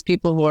it's these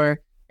people who are,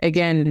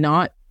 again,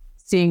 not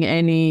seeing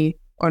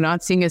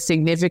a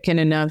significant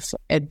enough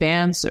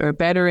advance or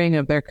bettering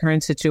of their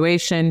current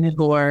situation,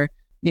 who are,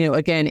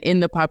 again,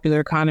 in the popular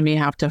economy,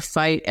 have to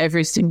fight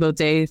every single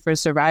day for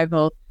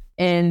survival.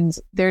 And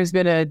there's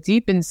been a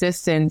deep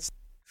insistence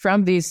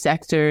from these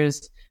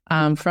sectors,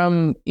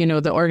 from,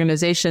 the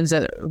organizations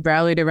that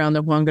rallied around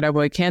the Juan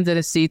Graboy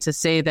candidacy, to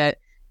say that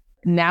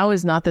now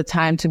is not the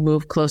time to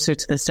move closer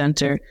to the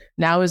center.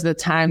 Now is the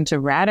time to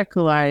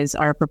radicalize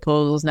our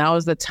proposals. Now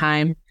is the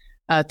time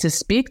to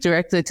speak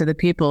directly to the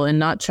people and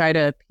not try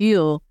to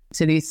appeal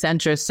to these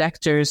centrist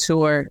sectors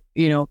who are,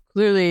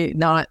 clearly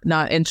not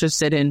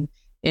interested in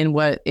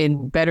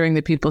bettering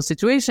the people's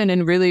situation,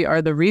 and really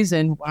are the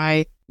reason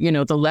why,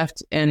 the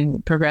left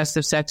and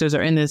progressive sectors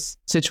are in this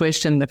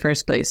situation in the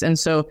first place. And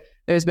so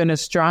there's been a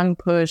strong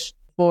push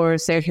for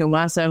Sergio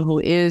Massa, who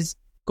is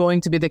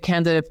going to be the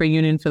candidate for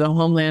Union for the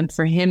Homeland,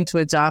 for him to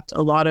adopt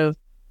a lot of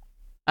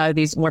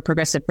these more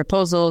progressive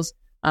proposals,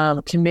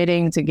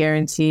 committing to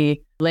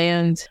guarantee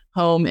land,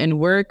 home, and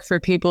work for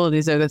people.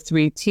 These are the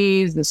 3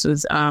 T's. This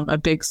was a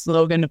big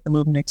slogan of the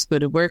Movement of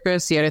Excluded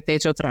Workers, Tierra,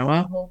 Techo,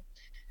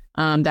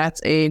 Trabajo. That's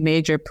a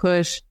major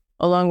push,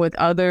 along with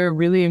other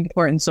really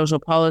important social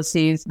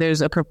policies.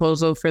 There's a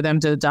proposal for them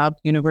to adopt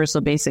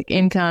universal basic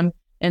income.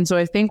 And so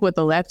I think what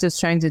the left is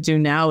trying to do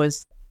now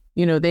is,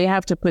 they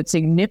have to put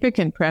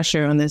significant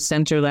pressure on this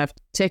center-left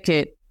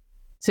ticket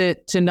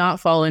to not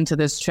fall into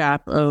this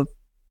trap of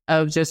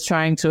just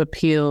trying to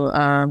appeal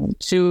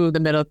to the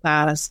middle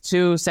class,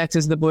 to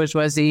sectors of the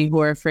bourgeoisie who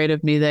are afraid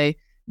of Milei.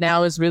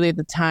 Now is really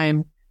the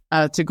time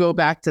to go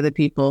back to the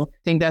people. I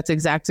think that's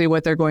exactly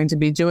what they're going to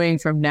be doing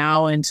from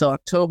now until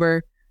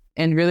October,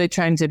 and really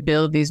trying to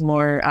build these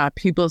more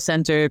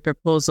people-centered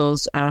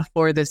proposals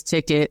for this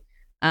ticket,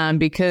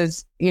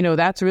 because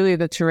that's really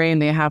the terrain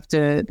they have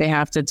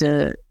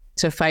to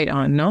fight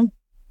on. No.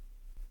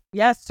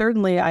 Yes,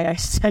 certainly. I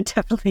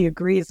definitely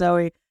agree,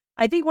 Zoe.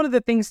 I think one of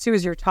the things, too,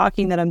 as you're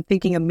talking, that I'm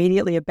thinking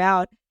immediately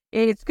about,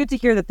 it's good to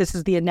hear that this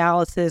is the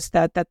analysis,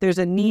 that there's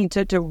a need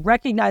to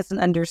recognize and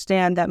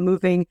understand that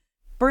moving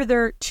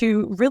further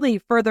to really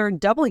further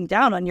doubling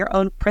down on your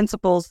own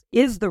principles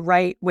is the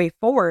right way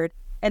forward.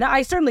 And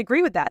I certainly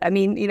agree with that. I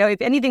mean,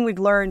 if anything we've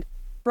learned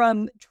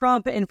from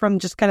Trump and from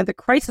just kind of the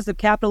crisis of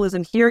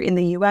capitalism here in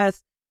the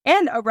U.S.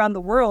 and around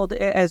the world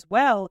as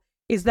well,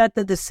 is that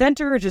the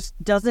center just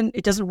doesn't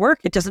work.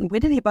 It doesn't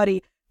win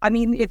anybody. I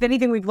mean, if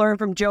anything we've learned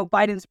from Joe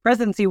Biden's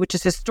presidency, which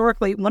is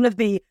historically one of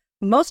the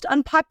most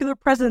unpopular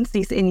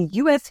presidencies in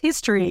U.S.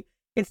 history,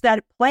 it's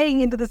that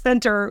playing into the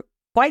center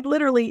quite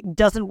literally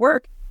doesn't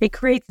work. It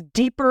creates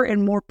deeper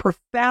and more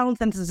profound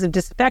senses of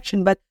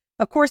disaffection. But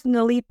of course, in the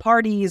elite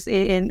parties,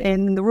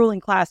 in the ruling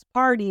class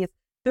parties,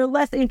 they're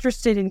less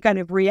interested in kind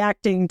of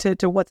reacting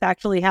to what's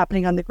actually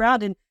happening on the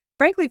ground. And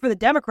frankly, for the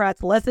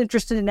Democrats, less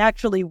interested in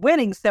actually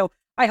winning. So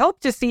I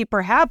hope to see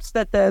perhaps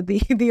that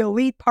the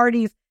elite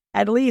parties,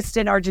 at least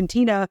in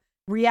Argentina,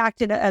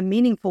 react in a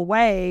meaningful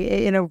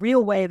way, in a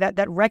real way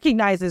that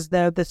recognizes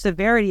the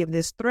severity of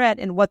this threat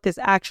and what this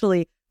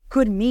actually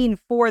could mean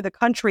for the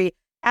country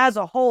as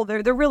a whole.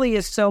 There really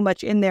is so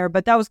much in there,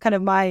 but that was kind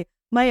of my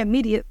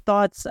immediate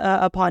thoughts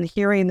upon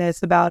hearing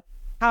this, about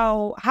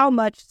how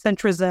much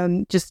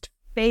centrism just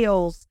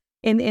fails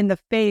in the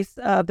face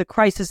of the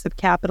crisis of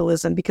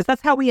capitalism, because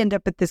that's how we end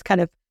up at this kind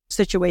of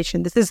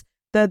situation. This is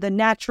the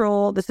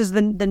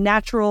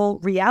natural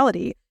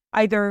reality.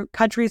 Either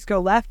countries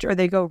go left or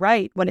they go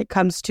right when it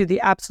comes to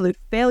the absolute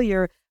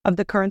failure of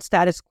the current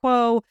status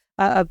quo,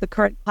 of the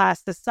current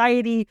class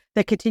society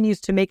that continues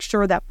to make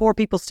sure that poor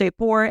people stay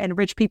poor and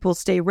rich people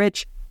stay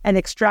rich and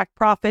extract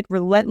profit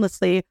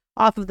relentlessly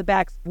off of the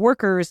backs of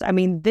workers. I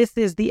mean, this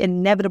is the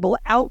inevitable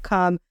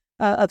outcome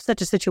of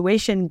such a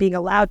situation being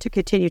allowed to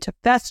continue to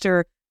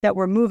fester, that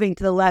we're moving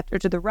to the left or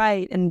to the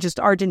right. And just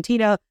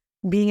Argentina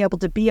being able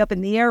to be up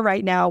in the air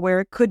right now, where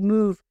it could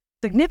move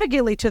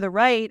significantly to the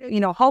right.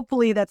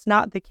 Hopefully that's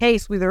not the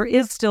case. There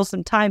is still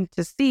some time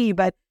to see,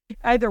 but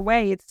either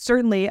way, it's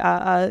certainly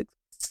a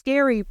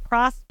scary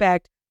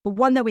prospect, but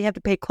one that we have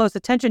to pay close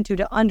attention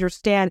to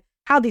understand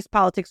how these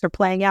politics are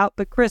playing out.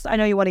 But Chris, I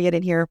know you want to get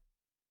in here.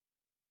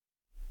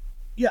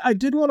 Yeah, I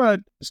did want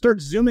to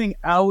start zooming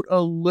out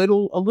a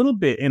little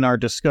bit in our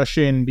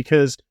discussion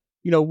because,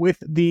 with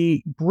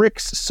the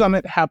BRICS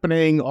summit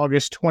happening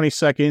August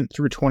 22nd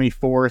through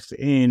 24th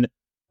in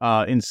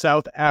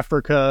South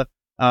Africa,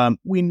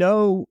 we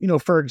know,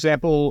 for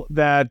example,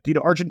 that,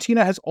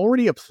 Argentina has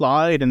already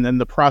applied and then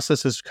the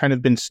process has kind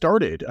of been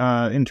started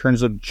in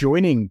terms of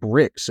joining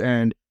BRICS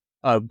and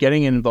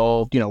getting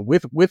involved,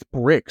 with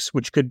BRICS,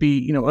 which could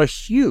be, a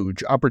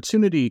huge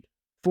opportunity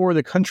for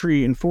the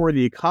country and for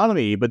the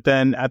economy. But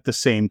then at the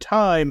same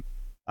time,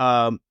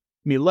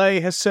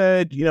 Milei has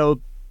said,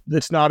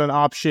 that's not an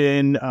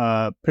option.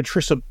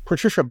 Patricia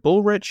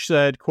Bullrich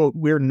said, quote,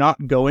 "We're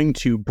not going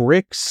to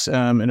BRICS."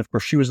 And of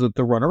course, she was the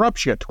runner-up.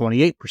 She got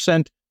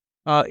 28%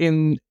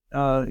 in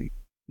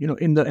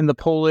the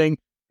polling.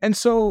 And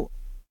so,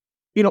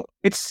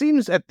 it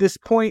seems at this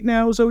point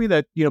now, Zoe,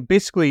 that,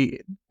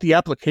 basically the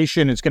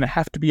application is going to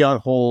have to be on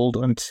hold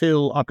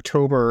until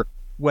October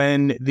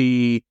when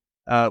the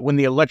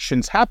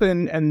elections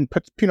happen, and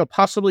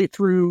possibly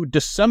through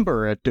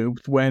December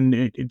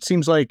when it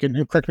seems like,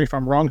 and correct me if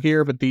I'm wrong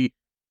here, but the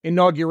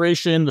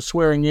inauguration, the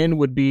swearing in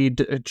would be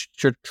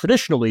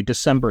traditionally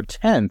December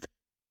 10th.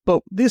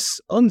 But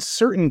this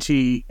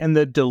uncertainty and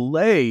the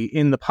delay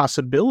in the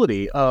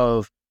possibility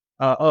of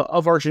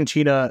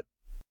Argentina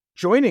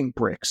joining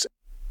BRICS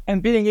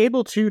and being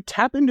able to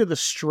tap into the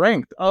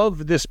strength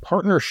of this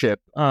partnership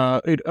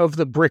of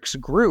the BRICS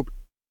group,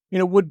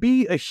 would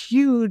be a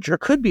huge, or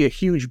could be a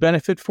huge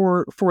benefit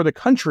for the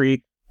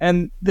country.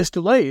 And this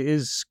delay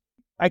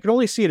I can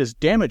only see it as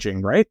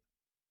damaging, right?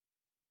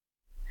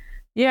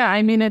 Yeah,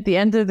 I mean, at the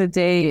end of the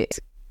day,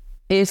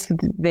 if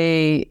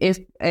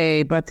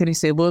a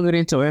Patricia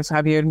Bullrich or if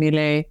Javier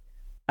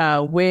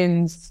Milei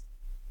wins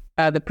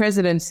the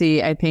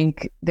presidency, I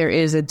think there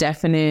is a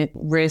definite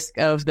risk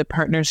of the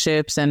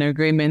partnerships and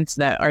agreements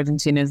that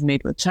Argentina has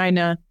made with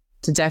China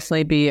to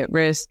definitely be at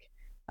risk.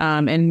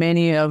 And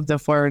many of the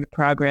forward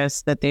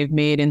progress that they've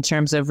made in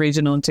terms of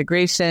regional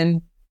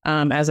integration.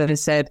 As I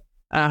said,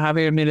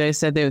 Javier Milei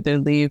said they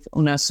would leave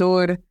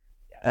UNASUR.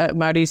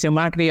 Mauricio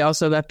Macri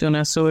also left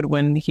UNASUR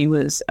when he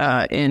was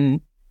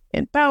in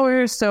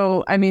power.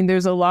 So, I mean,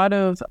 there's a lot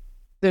of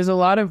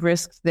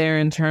risks there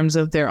in terms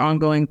of their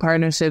ongoing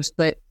partnerships.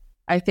 But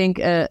I think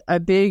a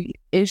big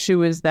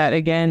issue is that,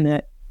 again,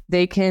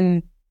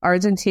 that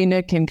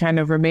Argentina can kind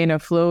of remain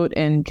afloat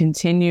and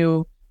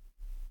continue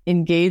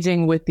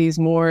engaging with these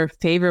more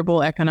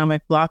favorable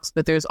economic blocs,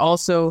 but there's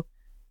also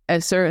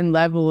a certain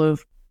level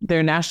of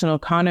their national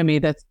economy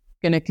that's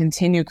going to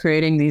continue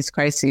creating these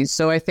crises.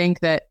 So I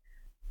think that,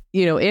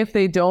 if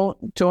they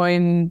don't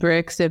join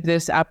BRICS, if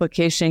this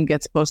application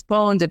gets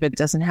postponed, if it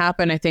doesn't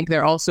happen, I think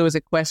there also is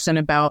a question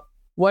about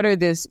what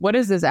is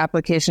this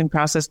application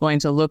process going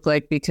to look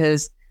like?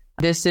 Because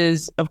this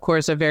is, of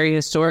course, a very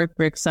historic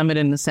BRICS summit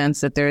in the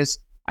sense that there's,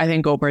 I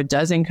think, over a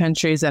dozen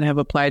countries that have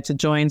applied to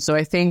join. So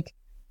I think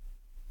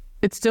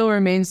it still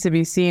remains to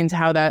be seen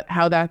how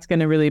that's going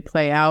to really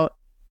play out.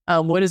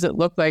 What does it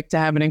look like to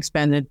have an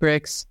expanded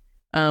BRICS?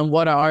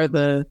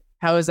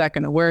 How is that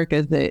going to work?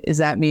 Does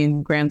that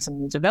mean grants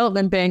in the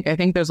development bank? I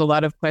think there's a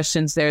lot of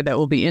questions there that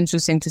will be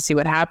interesting to see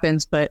what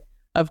happens. But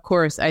of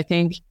course,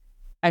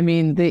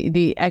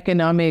 the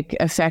economic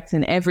effects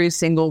in every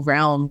single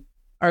realm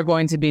are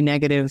going to be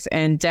negative.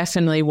 And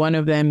definitely one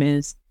of them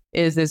is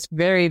this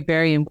very,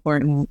 very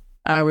important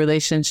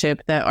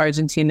relationship that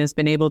Argentina has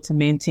been able to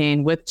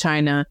maintain with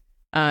China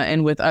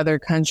and with other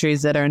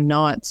countries that are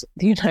not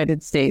the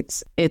United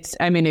States. I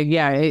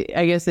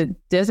guess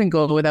it doesn't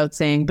go without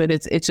saying, but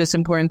it's just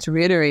important to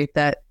reiterate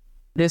that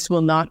this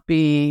will not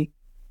be,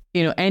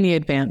 any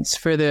advance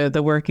for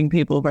the working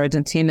people of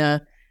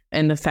Argentina.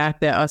 And the fact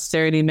that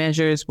austerity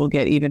measures will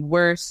get even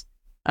worse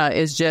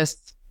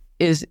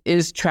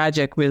is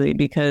tragic, really,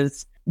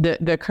 because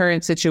the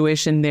current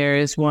situation there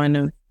is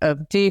one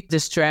of deep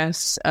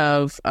distress,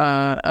 of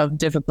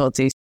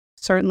difficulty.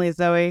 Certainly,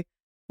 Zoe.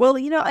 Well,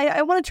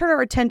 I want to turn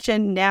our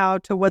attention now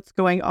to what's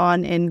going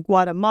on in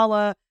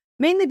Guatemala,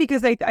 mainly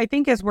because I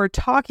think as we're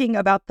talking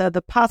about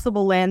the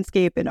possible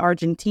landscape in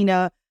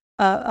Argentina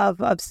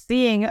of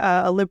seeing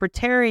a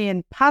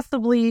libertarian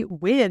possibly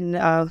win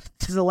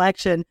this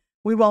election,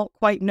 we won't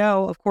quite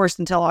know, of course,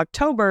 until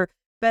October.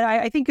 But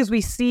I think as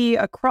we see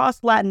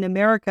across Latin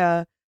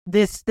America,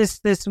 this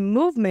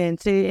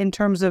movement in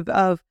terms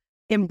of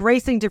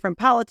embracing different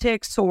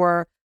politics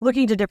or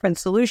looking to different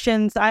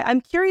solutions, I'm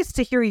curious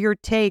to hear your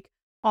take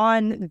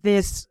on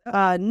this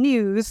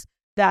news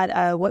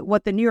that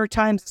what the New York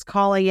Times is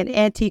calling an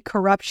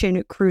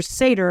anti-corruption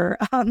crusader,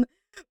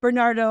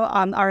 Bernardo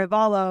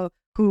Arevalo,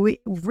 who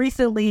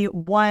recently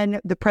won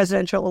the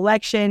presidential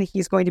election.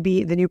 He's going to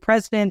be the new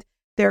president.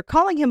 They're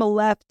calling him a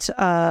left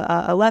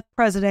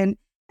president,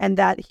 and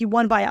that he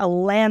won by a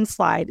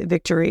landslide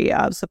victory,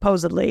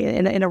 supposedly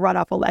in a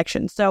runoff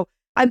election. So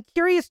I'm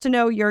curious to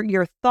know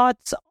your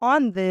thoughts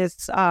on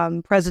this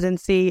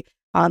presidency.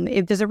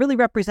 Does it really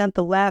represent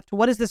the left?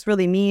 What does this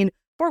really mean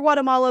for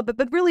Guatemala?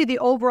 But really the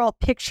overall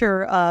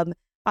picture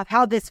of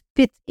how this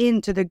fits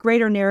into the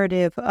greater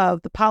narrative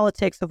of the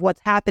politics of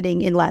what's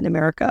happening in Latin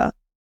America.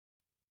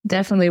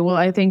 Definitely. Well,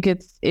 I think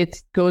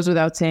it goes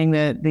without saying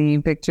that the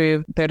victory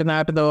of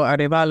Bernardo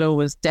Arevalo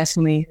was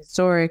definitely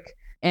historic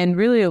and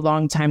really a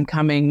long time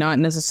coming, not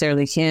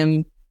necessarily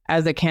him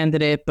as a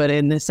candidate, but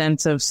in the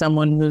sense of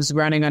someone who's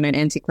running on an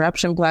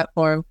anti-corruption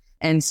platform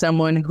and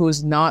someone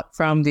who's not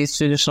from these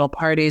traditional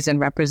parties and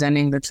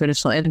representing the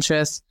traditional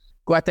interests.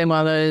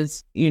 Guatemala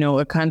is,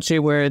 a country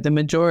where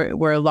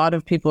where a lot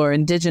of people are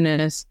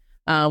indigenous,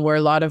 where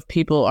a lot of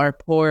people are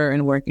poor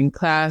and working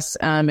class,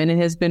 and it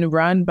has been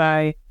run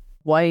by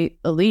white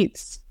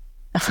elites.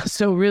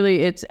 So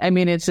really, it's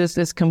just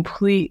this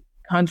complete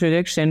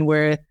contradiction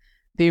where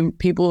the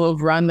people who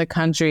have run the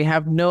country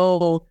have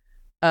no,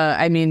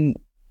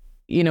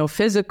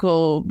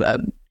 physical,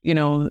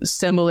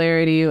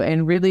 similarity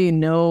and really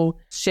no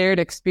shared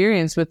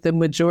experience with the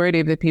majority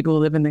of the people who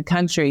live in the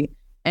country.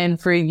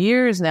 And for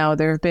years now,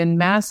 there have been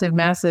massive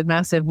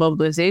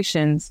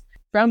mobilizations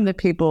from the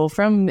people,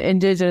 from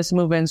indigenous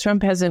movements, from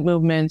peasant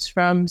movements,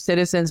 from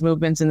citizens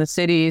movements in the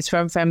cities,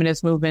 from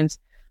feminist movements,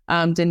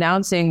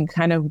 denouncing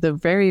kind of the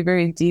very,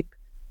 very deep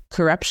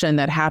corruption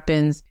that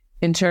happens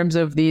in terms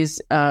of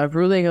these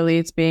ruling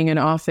elites being in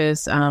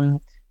office,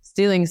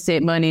 stealing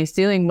state money,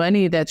 stealing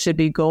money that should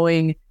be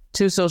going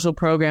to social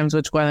programs,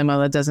 which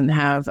Guatemala doesn't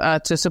have,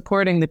 to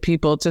supporting the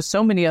people, to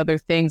so many other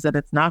things that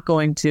it's not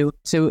going to,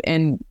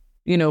 and,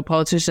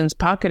 politicians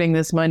pocketing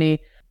this money,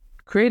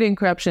 creating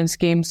corruption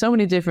schemes, so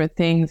many different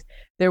things.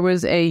 There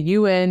was a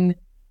UN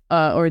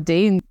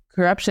ordained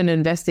corruption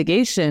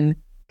investigation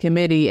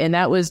committee, and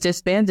that was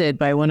disbanded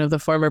by one of the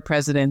former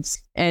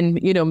presidents. And,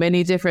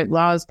 many different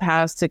laws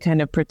passed to kind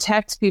of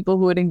protect people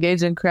who would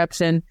engage in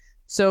corruption.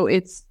 So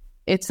it's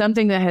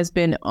something that has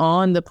been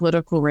on the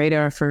political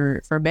radar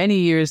for many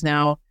years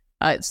now.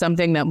 It's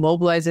something that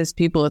mobilizes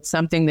people. It's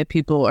something that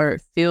people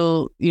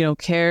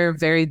care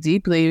very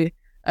deeply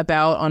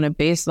about on a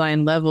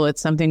baseline level. It's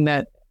something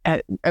that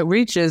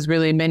reaches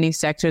really many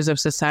sectors of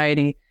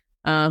society.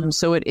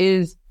 So it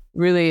is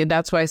really,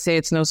 that's why I say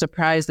it's no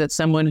surprise that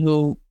someone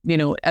who,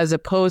 as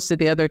opposed to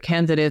the other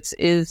candidates,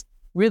 is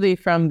really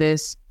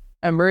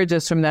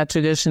emerges from that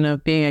tradition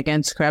of being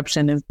against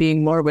corruption, of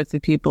being more with the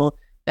people,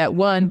 that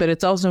won. But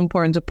it's also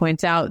important to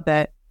point out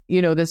that,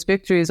 this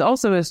victory is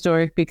also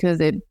historic because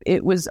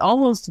it was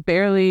almost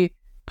barely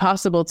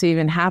possible to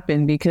even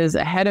happen, because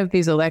ahead of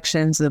these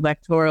elections, the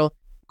electoral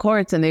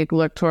courts and the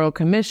electoral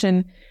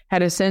commission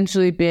had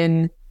essentially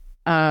been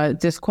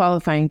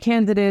disqualifying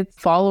candidates.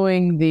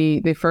 Following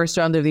the first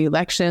round of the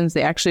elections,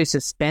 they actually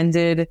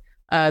suspended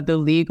the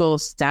legal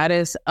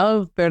status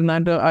of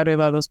Bernardo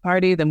Arevalo's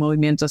party, the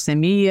Movimiento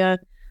Semilla.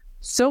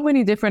 So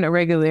many different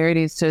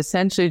irregularities to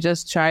essentially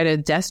just try to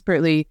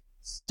desperately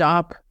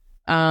stop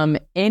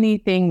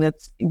anything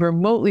that's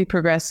remotely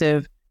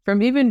progressive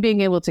from even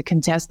being able to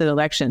contest the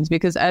elections.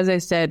 Because as I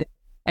said,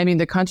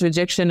 the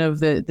contradiction of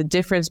the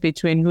difference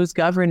between who's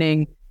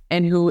governing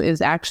and who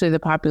is actually the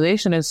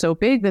population is so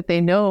big that they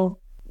know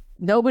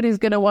nobody's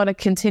going to want to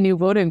continue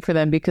voting for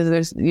them, because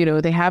there's,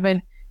 they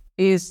haven't,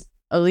 these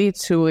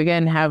elites who,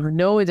 again, have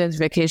no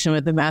identification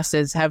with the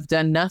masses, have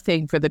done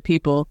nothing for the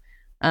people.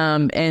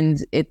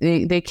 And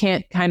they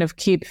can't kind of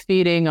keep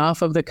feeding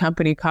off of the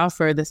company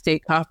coffer, the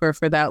state coffer,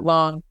 for that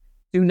long,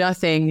 do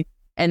nothing,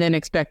 and then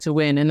expect to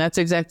win. And that's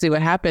exactly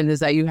what happened, is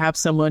that you have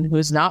someone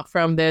who's not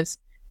from this,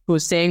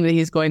 who's saying that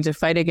he's going to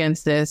fight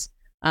against this.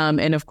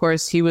 And of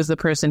course, he was the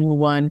person who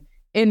won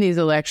in these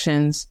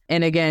elections.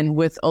 And again,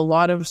 with a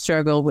lot of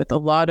struggle, with a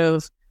lot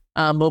of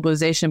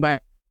mobilization by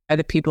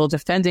the people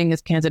defending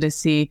his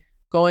candidacy,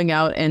 going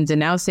out and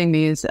denouncing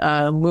these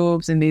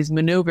moves and these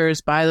maneuvers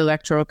by the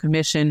Electoral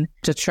Commission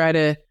to try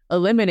to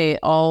eliminate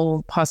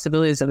all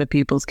possibilities of a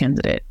people's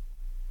candidate.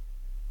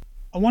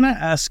 I want to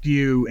ask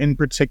you in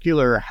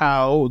particular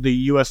how the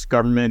U.S.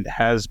 government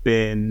has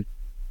been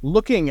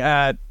looking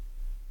at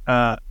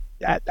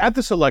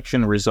this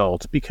election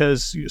result,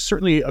 because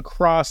certainly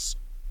across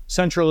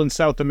Central and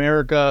South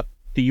America,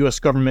 the U.S.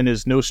 government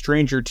is no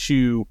stranger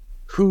to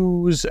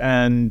coups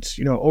and,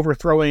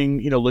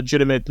 overthrowing,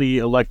 legitimately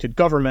elected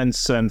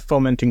governments and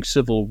fomenting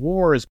civil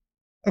wars.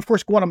 Of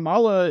course,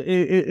 Guatemala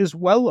is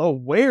well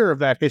aware of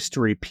that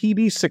history.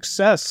 PB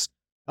Success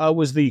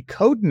was the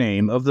code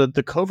name of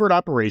the covert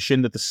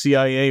operation that the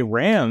CIA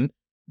ran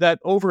that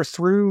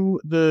overthrew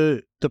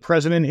the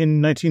president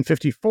in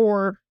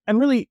 1954 and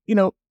really,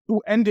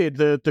 ended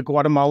the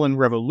Guatemalan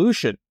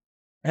Revolution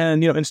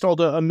and, installed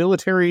a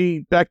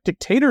military-backed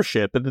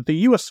dictatorship that the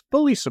U.S.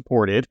 fully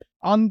supported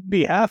on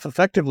behalf,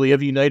 effectively,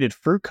 of United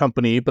Fruit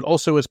Company, but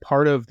also as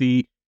part of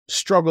the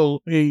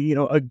struggle,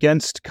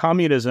 against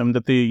communism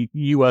that the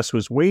U.S.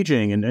 was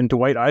waging. And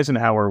Dwight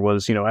Eisenhower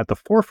was, at the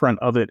forefront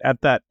of it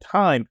at that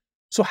time.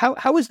 So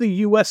how is the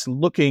U.S.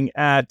 looking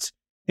at,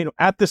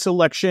 at this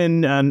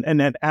election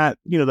and at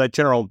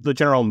the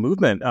general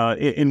movement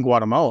in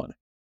Guatemala?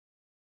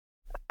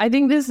 I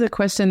think this is a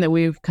question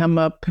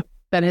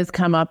that has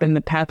come up in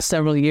the past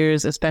several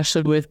years,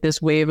 especially with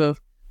this wave of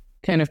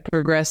kind of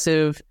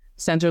progressive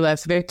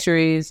center-left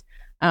victories.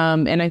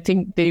 And I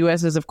think the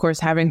U.S. is, of course,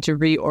 having to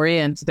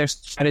reorient their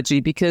strategy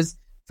because,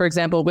 for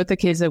example, with the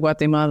case of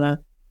Guatemala,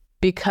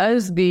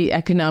 because the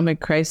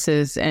economic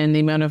crisis and the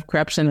amount of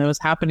corruption that was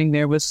happening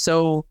there was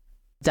so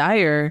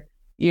dire,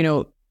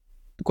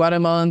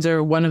 Guatemalans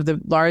are one of the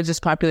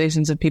largest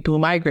populations of people who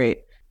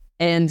migrate.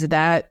 And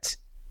that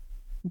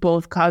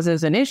both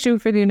causes an issue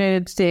for the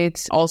United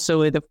States.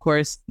 Also, it, of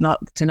course, not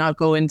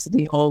go into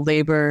the whole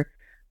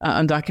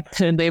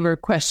undocumented labor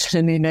question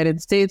in the United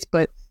States,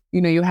 but,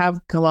 you have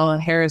Kamala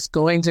Harris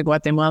going to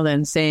Guatemala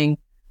and saying,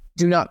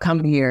 do not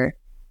come here,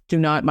 do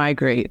not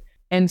migrate.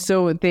 And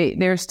so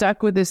they're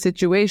stuck with this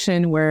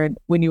situation where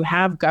when you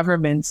have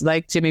governments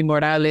like Jimmy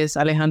Morales,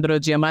 Alejandro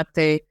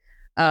Giammattei,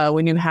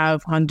 when you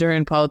have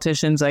Honduran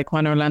politicians like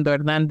Juan Orlando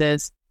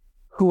Hernandez,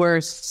 who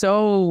are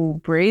so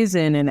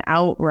brazen and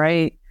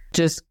outright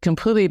just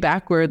completely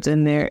backwards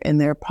in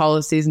their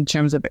policies in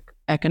terms of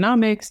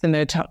economics and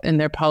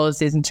their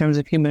policies in terms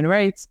of human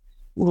rights,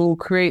 will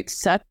create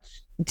such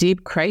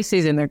deep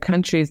crises in their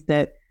countries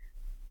that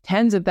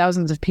tens of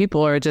thousands of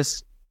people are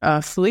just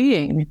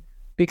fleeing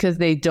because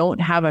they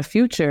don't have a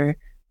future.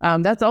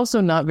 That's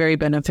also not very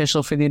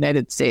beneficial for the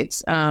United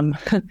States.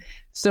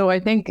 So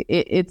I think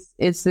it's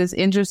this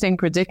interesting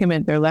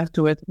predicament they're left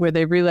with, where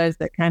they realize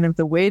that kind of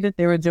the way that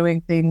they were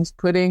doing things,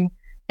 putting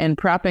and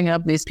propping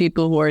up these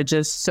people who are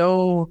just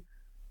so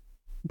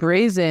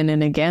brazen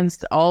and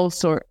against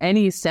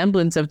any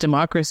semblance of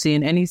democracy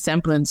and any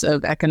semblance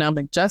of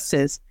economic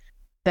justice,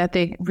 that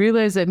they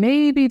realize that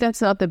maybe that's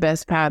not the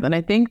best path. And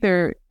I think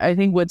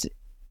what's,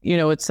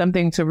 it's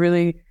something to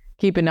really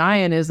keep an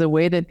eye on is the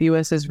way that the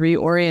U.S. is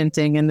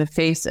reorienting in the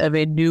face of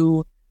a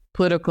new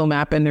political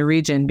map in the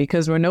region,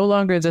 because we're no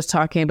longer just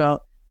talking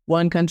about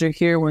one country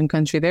here, one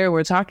country there.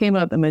 We're talking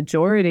about the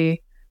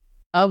majority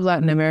of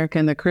Latin America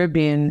and the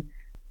Caribbean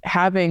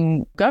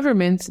having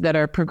governments that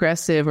are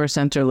progressive or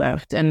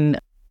center-left. And,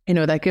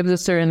 that gives a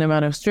certain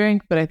amount of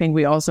strength, but I think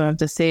we also have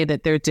to say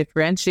that they're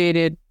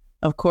differentiated,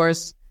 of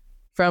course,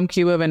 from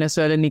Cuba,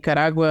 Venezuela,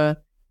 Nicaragua.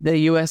 The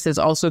U.S. is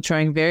also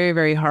trying very,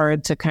 very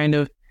hard to kind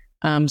of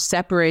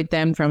separate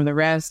them from the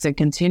rest and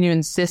continue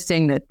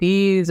insisting that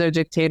these are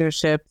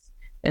dictatorships,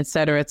 et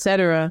cetera, et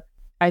cetera.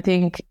 I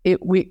think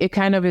it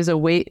kind of is a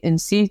wait and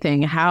see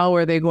thing. How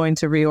are they going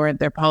to reorient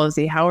their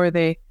policy? How are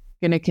they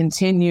going to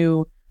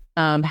continue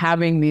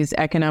having these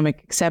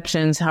economic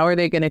exceptions? How are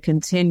they going to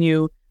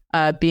continue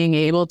being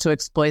able to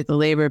exploit the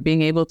labor,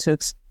 being able to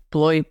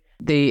exploit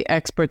the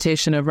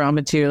exportation of raw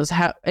materials?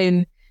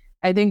 And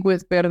I think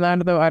with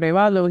Bernardo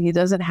Arevalo, he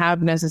doesn't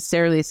have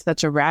necessarily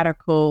such a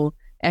radical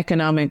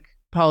economic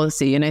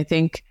policy. And I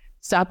think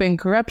stopping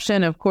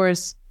corruption, of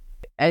course,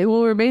 it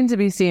will remain to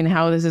be seen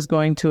how this is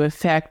going to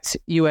affect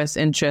U.S.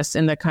 interests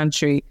in the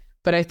country.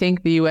 But I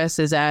think the U.S.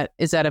 is at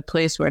a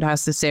place where it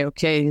has to say,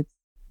 okay,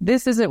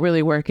 this isn't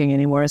really working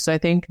anymore. So I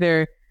think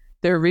they're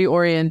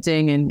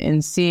reorienting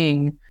and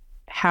seeing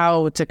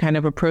how to kind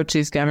of approach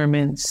these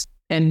governments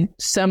and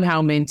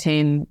somehow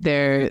maintain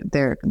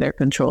their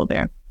control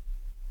there.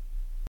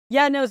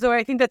 Yeah, no, Zoe,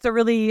 I think that's a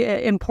really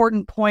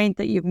important point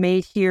that you've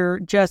made here,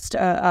 just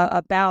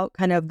about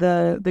kind of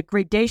the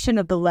gradation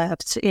of the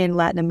left in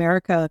Latin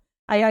America.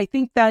 I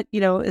think that,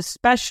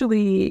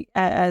 especially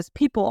as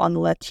people on the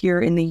left here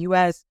in the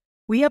U.S.,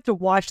 we have to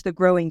watch the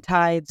growing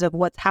tides of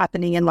what's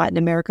happening in Latin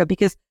America,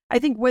 because I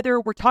think whether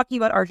we're talking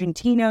about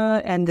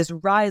Argentina and this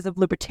rise of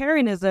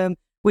libertarianism,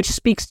 which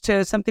speaks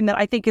to something that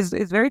I think is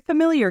very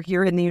familiar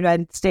here in the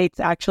United States,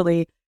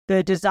 actually,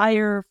 the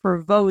desire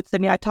for votes. I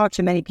mean, I talked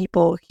to many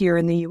people here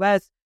in the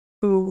U.S.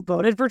 who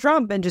voted for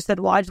Trump and just said,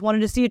 well, I just wanted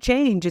to see a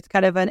change. It's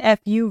kind of an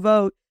FU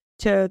vote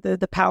to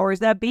the powers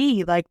that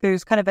be. Like,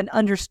 there's kind of an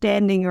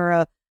understanding or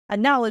a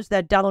knowledge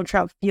that Donald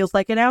Trump feels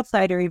like an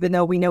outsider, even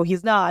though we know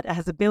he's not,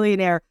 as a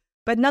billionaire.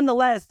 But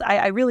nonetheless,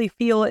 I really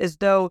feel as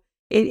though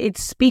it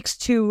speaks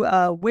to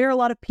where a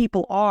lot of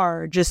people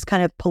are just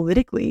kind of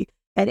politically,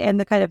 and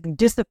the kind of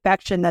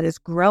disaffection that is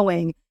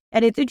growing.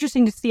 And it's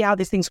interesting to see how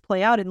these things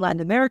play out in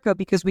Latin America,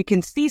 because we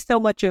can see so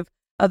much of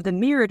the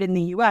mirrored in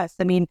the U.S.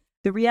 I mean,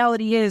 the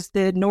reality is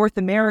that North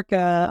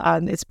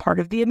America is part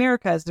of the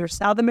Americas. There's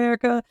South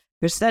America,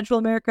 there's Central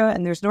America,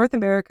 and there's North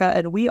America,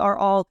 and we are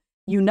all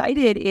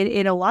united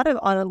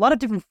on a lot of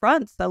different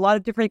fronts, a lot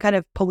of different kind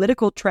of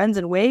political trends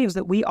and waves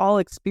that we all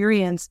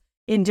experience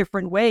in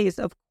different ways.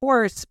 Of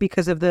course,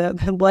 because of the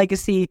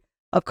legacy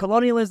of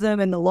colonialism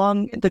and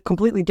the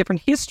completely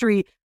different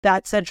history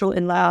that Central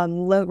and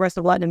rest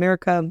of Latin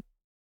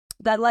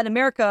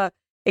America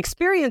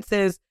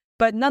experiences.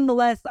 But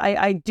nonetheless,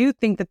 I do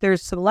think that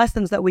there's some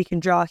lessons that we can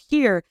draw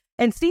here.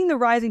 And seeing the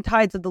rising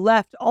tides of the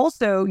left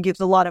also gives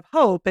a lot of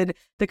hope. And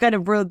the kind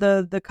of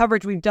the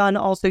coverage we've done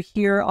also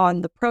here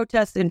on the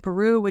protests in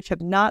Peru, which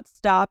have not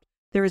stopped.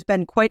 There has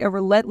been quite a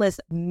relentless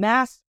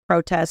mass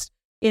protest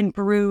in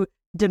Peru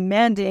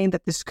demanding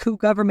that this coup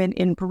government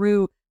in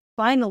Peru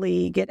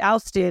finally get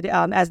ousted,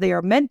 as they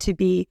are meant to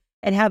be,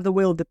 and have the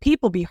will of the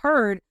people be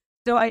heard.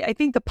 So I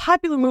think the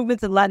popular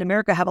movements in Latin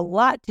America have a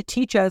lot to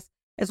teach us,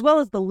 as well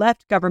as the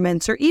left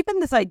governments, or even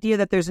this idea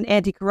that there's an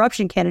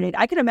anti-corruption candidate.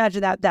 I can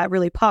imagine that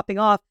really popping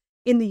off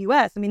in the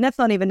U.S. I mean, that's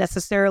not even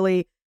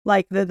necessarily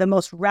like the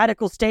most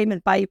radical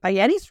statement by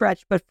any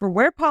stretch, but for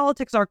where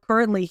politics are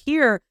currently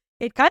here,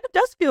 it kind of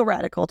does feel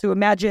radical to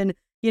imagine,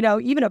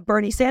 even a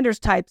Bernie Sanders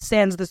type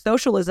sans the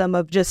socialism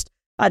of just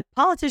a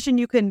politician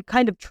you can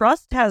kind of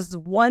trust has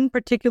one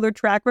particular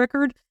track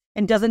record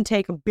and doesn't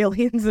take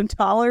billions of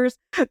dollars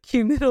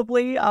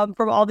cumulatively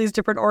from all these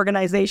different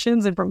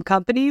organizations and from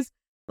companies.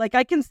 Like,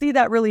 I can see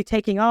that really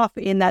taking off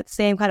in that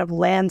same kind of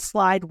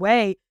landslide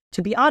way,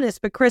 to be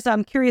honest. But Chris,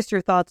 I'm curious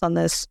your thoughts on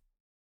this.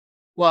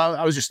 Well,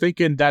 I was just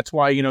thinking that's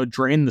why,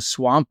 drain the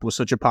swamp was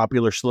such a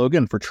popular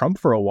slogan for Trump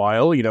for a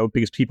while,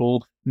 because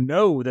people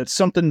know that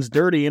something's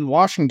dirty in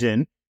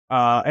Washington.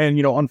 And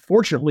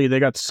unfortunately, they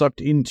got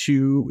sucked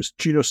into,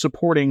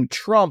 supporting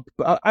Trump.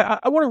 I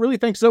want to really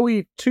thank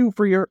Zoe, too,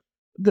 for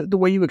the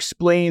way you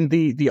explained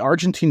the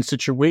Argentine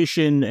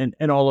situation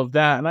and all of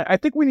that. And I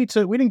think we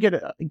didn't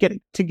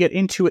get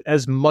into it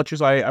as much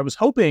as I was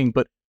hoping,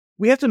 but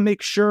we have to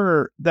make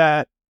sure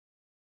that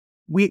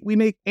we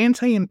make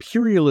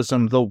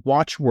anti-imperialism the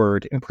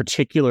watchword in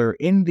particular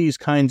in these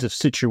kinds of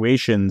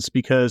situations,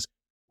 because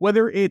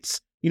whether it's,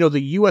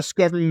 the U.S.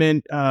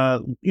 government,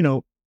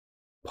 partnering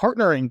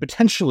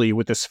potentially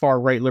with this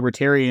far-right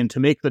libertarian to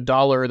make the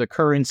dollar the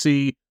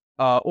currency,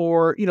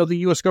 or, the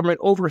U.S. government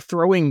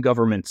overthrowing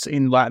governments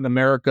in Latin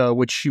America,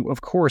 which,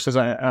 of course, as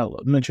I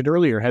mentioned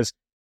earlier, has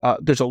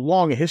there's a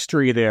long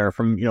history there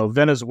from,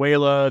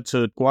 Venezuela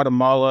to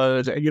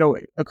Guatemala,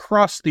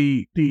 across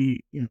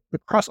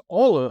across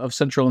all of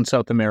Central and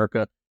South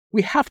America.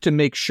 We have to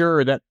make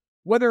sure that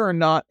whether or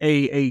not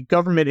a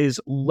government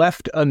is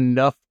left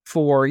enough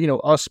for,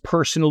 us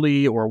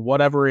personally or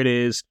whatever it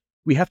is,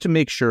 we have to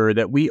make sure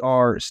that we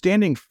are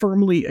standing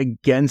firmly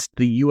against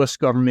the U.S.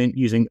 government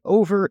using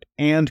overt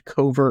and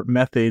covert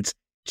methods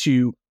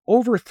to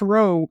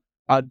overthrow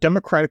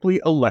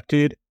democratically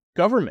elected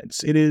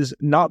governments. It is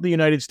not the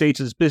United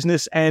States'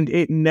 business, and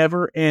it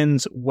never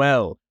ends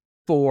well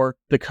for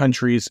the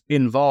countries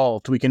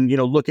involved. We can,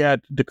 look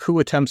at the coup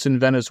attempts in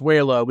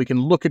Venezuela. We can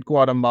look at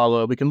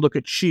Guatemala. We can look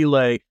at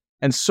Chile,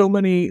 and so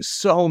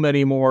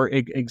many more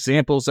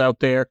examples out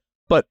there.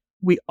 But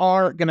we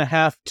are going to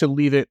have to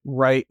leave it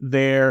right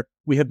there.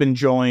 We have been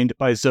joined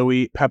by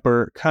Zoe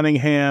Pepper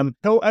Cunningham,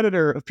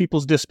 co-editor of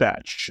People's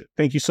Dispatch.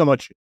 Thank you so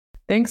much.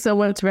 Thanks so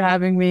much for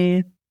having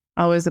me.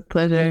 Always a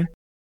pleasure.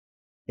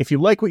 If you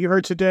like what you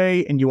heard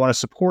today and you want to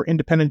support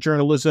independent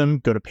journalism,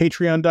 go to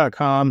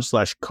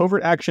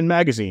patreon.com/Covert Action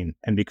Magazine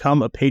and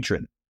become a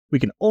patron. We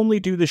can only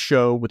do this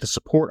show with the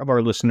support of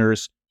our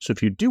listeners, so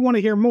if you do want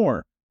to hear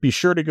more, be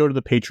sure to go to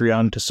the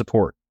Patreon to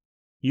support.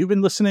 You've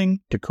been listening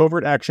to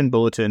Covert Action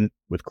Bulletin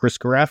with Chris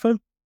Carafa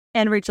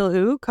and Rachel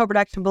Hu. Covert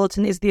Action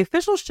Bulletin is the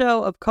official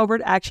show of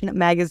Covert Action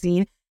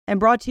Magazine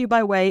and brought to you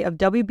by way of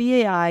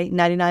WBAI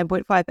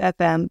 99.5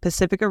 FM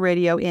Pacifica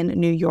Radio in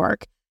New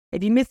York.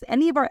 If you miss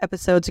any of our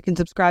episodes, you can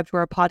subscribe to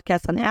our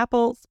podcast on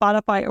Apple,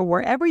 Spotify, or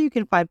wherever you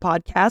can find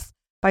podcasts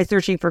by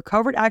searching for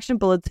Covert Action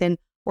Bulletin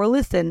or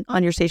listen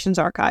on your station's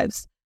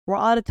archives. We're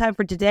all out of time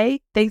for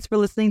today. Thanks for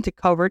listening to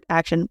Covert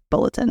Action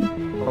Bulletin.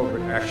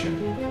 Covert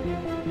Action.